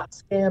out about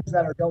scams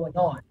that are going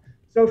on.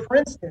 So for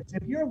instance,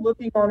 if you're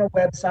looking on a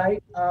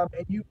website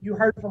and you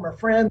heard from a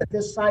friend that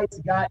this site's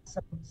got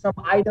some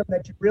item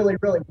that you really,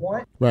 really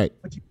want, right,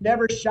 but you've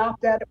never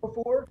shopped at it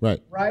before,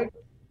 right?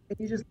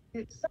 And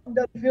something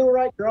doesn't feel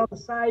right, you're on the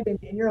site and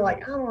you're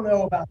like, I don't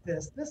know about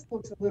this. This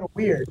looks a little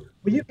weird.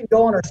 Well, you can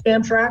go on our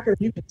scam tracker,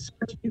 you can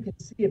search, you can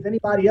see if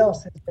anybody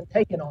else has been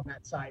taken on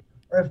that site,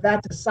 or if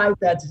that's a site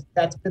that's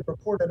been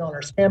reported on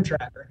our scam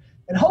tracker.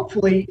 And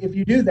hopefully, if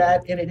you do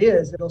that, and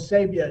it'll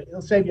save you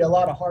a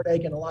lot of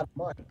heartache and a lot of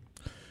money.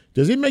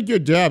 Does it make your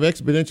job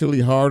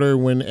exponentially harder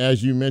when,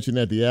 as you mentioned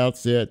at the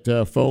outset,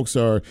 folks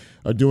are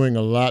doing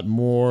a lot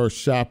more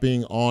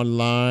shopping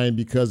online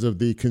because of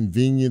the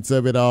convenience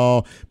of it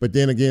all? But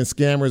then again,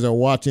 scammers are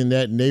watching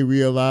that and they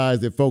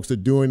realize that folks are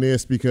doing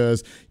this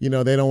because, they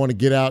don't want to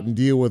get out and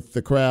deal with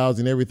the crowds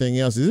and everything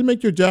else. Does it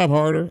make your job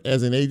harder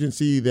as an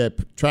agency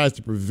that tries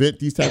to prevent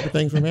these type of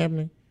things from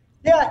happening?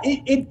 Yeah,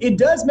 it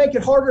does make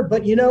it harder,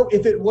 but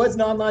if it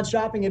wasn't online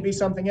shopping, it'd be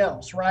something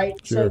else, right?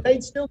 Sure. So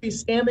they'd still be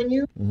scamming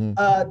you.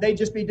 They'd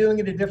just be doing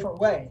it a different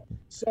way.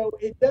 So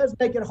it does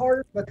make it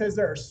harder because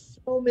there are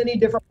so many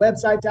different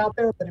websites out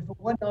there, but if it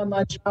wasn't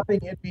online shopping,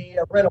 it'd be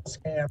a rental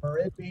scam, or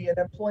it'd be an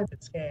employment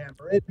scam,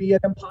 or it'd be an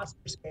imposter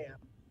scam,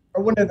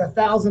 or one of the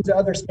thousands of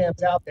other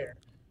scams out there.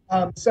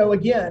 So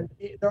again,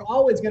 they're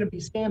always going to be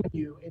scamming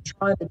you and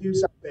trying to do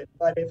something,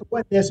 but if it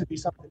wasn't this, it'd be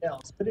something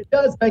else. But it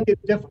does make it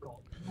difficult.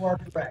 You are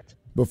correct.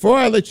 Before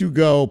I let you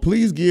go,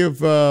 please give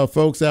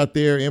folks out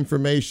there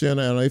information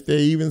on if they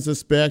even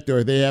suspect or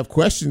if they have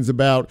questions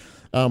about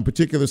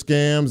particular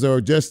scams, or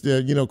just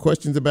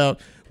questions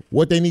about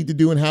what they need to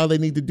do and how they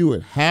need to do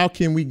it. How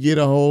can we get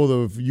a hold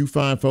of you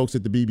fine folks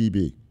at the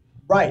BBB?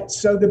 Right.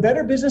 So the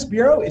Better Business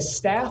Bureau is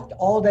staffed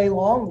all day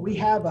long. We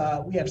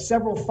have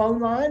several phone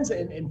lines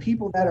and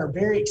people that are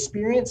very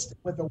experienced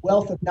with a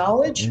wealth of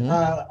knowledge.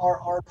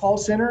 Our call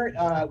center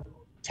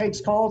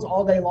takes calls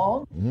all day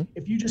long.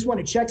 If you just want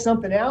to check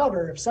something out,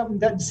 or if something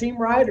doesn't seem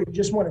right, or you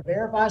just want to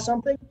verify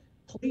something,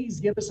 please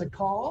give us a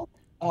call.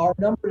 Our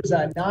number is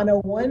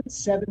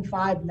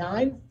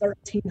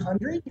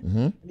 901-759-1300.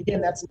 And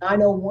again, that's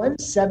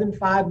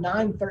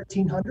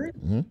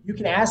 901-759-1300. You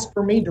can ask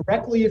for me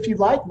directly if you'd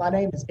like. My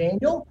name is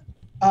Daniel.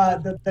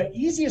 The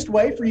easiest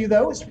way for you,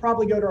 though, is to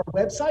probably go to our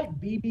website,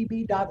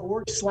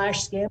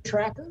 bbb.org/scam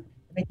tracker.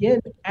 And again,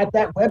 at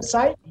that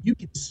website, you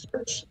can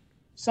search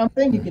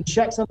something, you can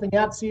check something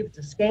out, see if it's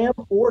a scam,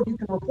 or you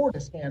can report a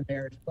scam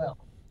there as well.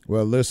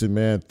 Well, listen,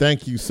 man,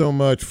 thank you so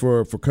much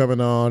for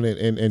coming on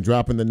and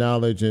dropping the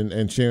knowledge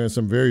and sharing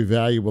some very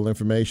valuable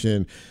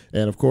information.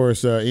 And, of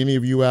course, any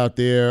of you out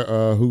there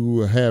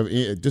who have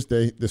just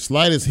the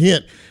slightest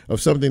hint of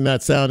something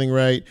not sounding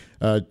right,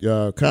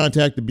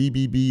 contact the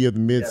BBB of the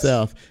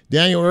Mid-South. Yes.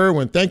 Daniel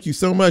Irwin, thank you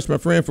so much, my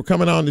friend, for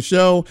coming on the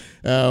show.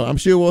 I'm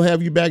sure we'll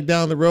have you back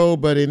down the road.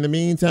 But in the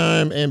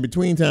meantime and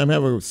between time,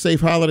 have a safe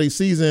holiday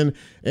season,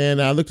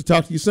 and I look to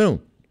talk to you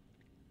soon.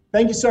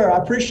 Thank you, sir. I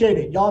appreciate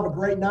it. Y'all have a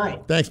great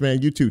night. Thanks, man.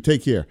 You too.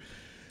 Take care.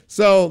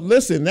 So,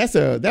 listen,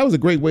 that was a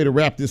great way to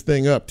wrap this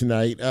thing up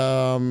tonight.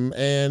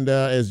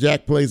 As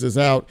Jack plays us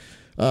out,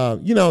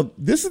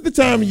 this is the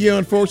time of year,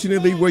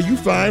 unfortunately, where you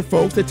find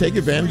folks that take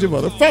advantage of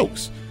other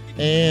folks.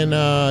 And,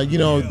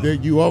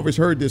 you always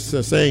heard this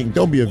saying,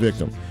 don't be a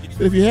victim.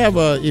 But if you have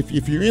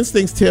if your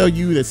instincts tell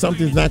you that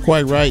something's not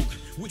quite right,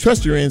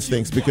 trust your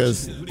instincts,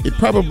 because it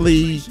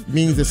probably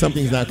means that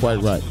something's not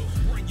quite right.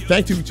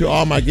 Thank you to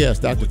all my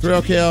guests, Dr.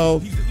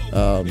 Threlkel,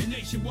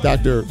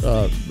 Dr.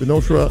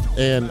 Vinoshra,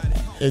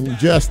 and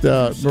just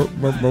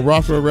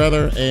Marathra,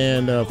 rather,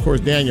 and, of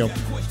course, Daniel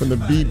from the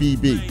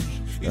BBB.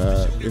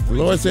 If the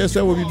Lord says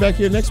so, we'll be back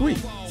here next week.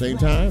 Same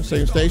time,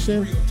 same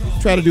station.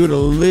 Try to do it a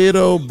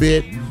little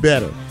bit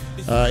better.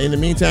 In the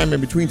meantime,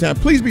 in between time,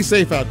 please be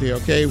safe out there,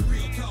 okay?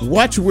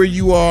 Watch where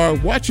you are.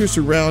 Watch your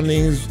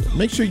surroundings.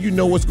 Make sure you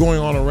know what's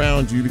going on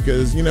around you,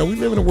 because, we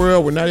live in a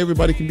world where not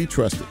everybody can be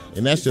trusted,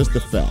 and that's just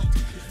a fact.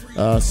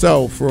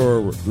 So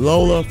for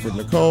Lola, for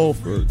Nicole,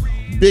 for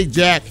Big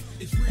Jack,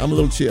 I'm a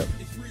Little Chip,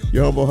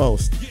 your humble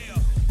host.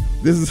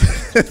 This is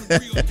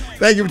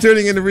thank you for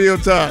tuning in to Real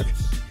Talk.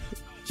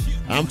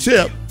 I'm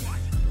Chip,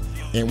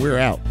 and we're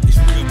out.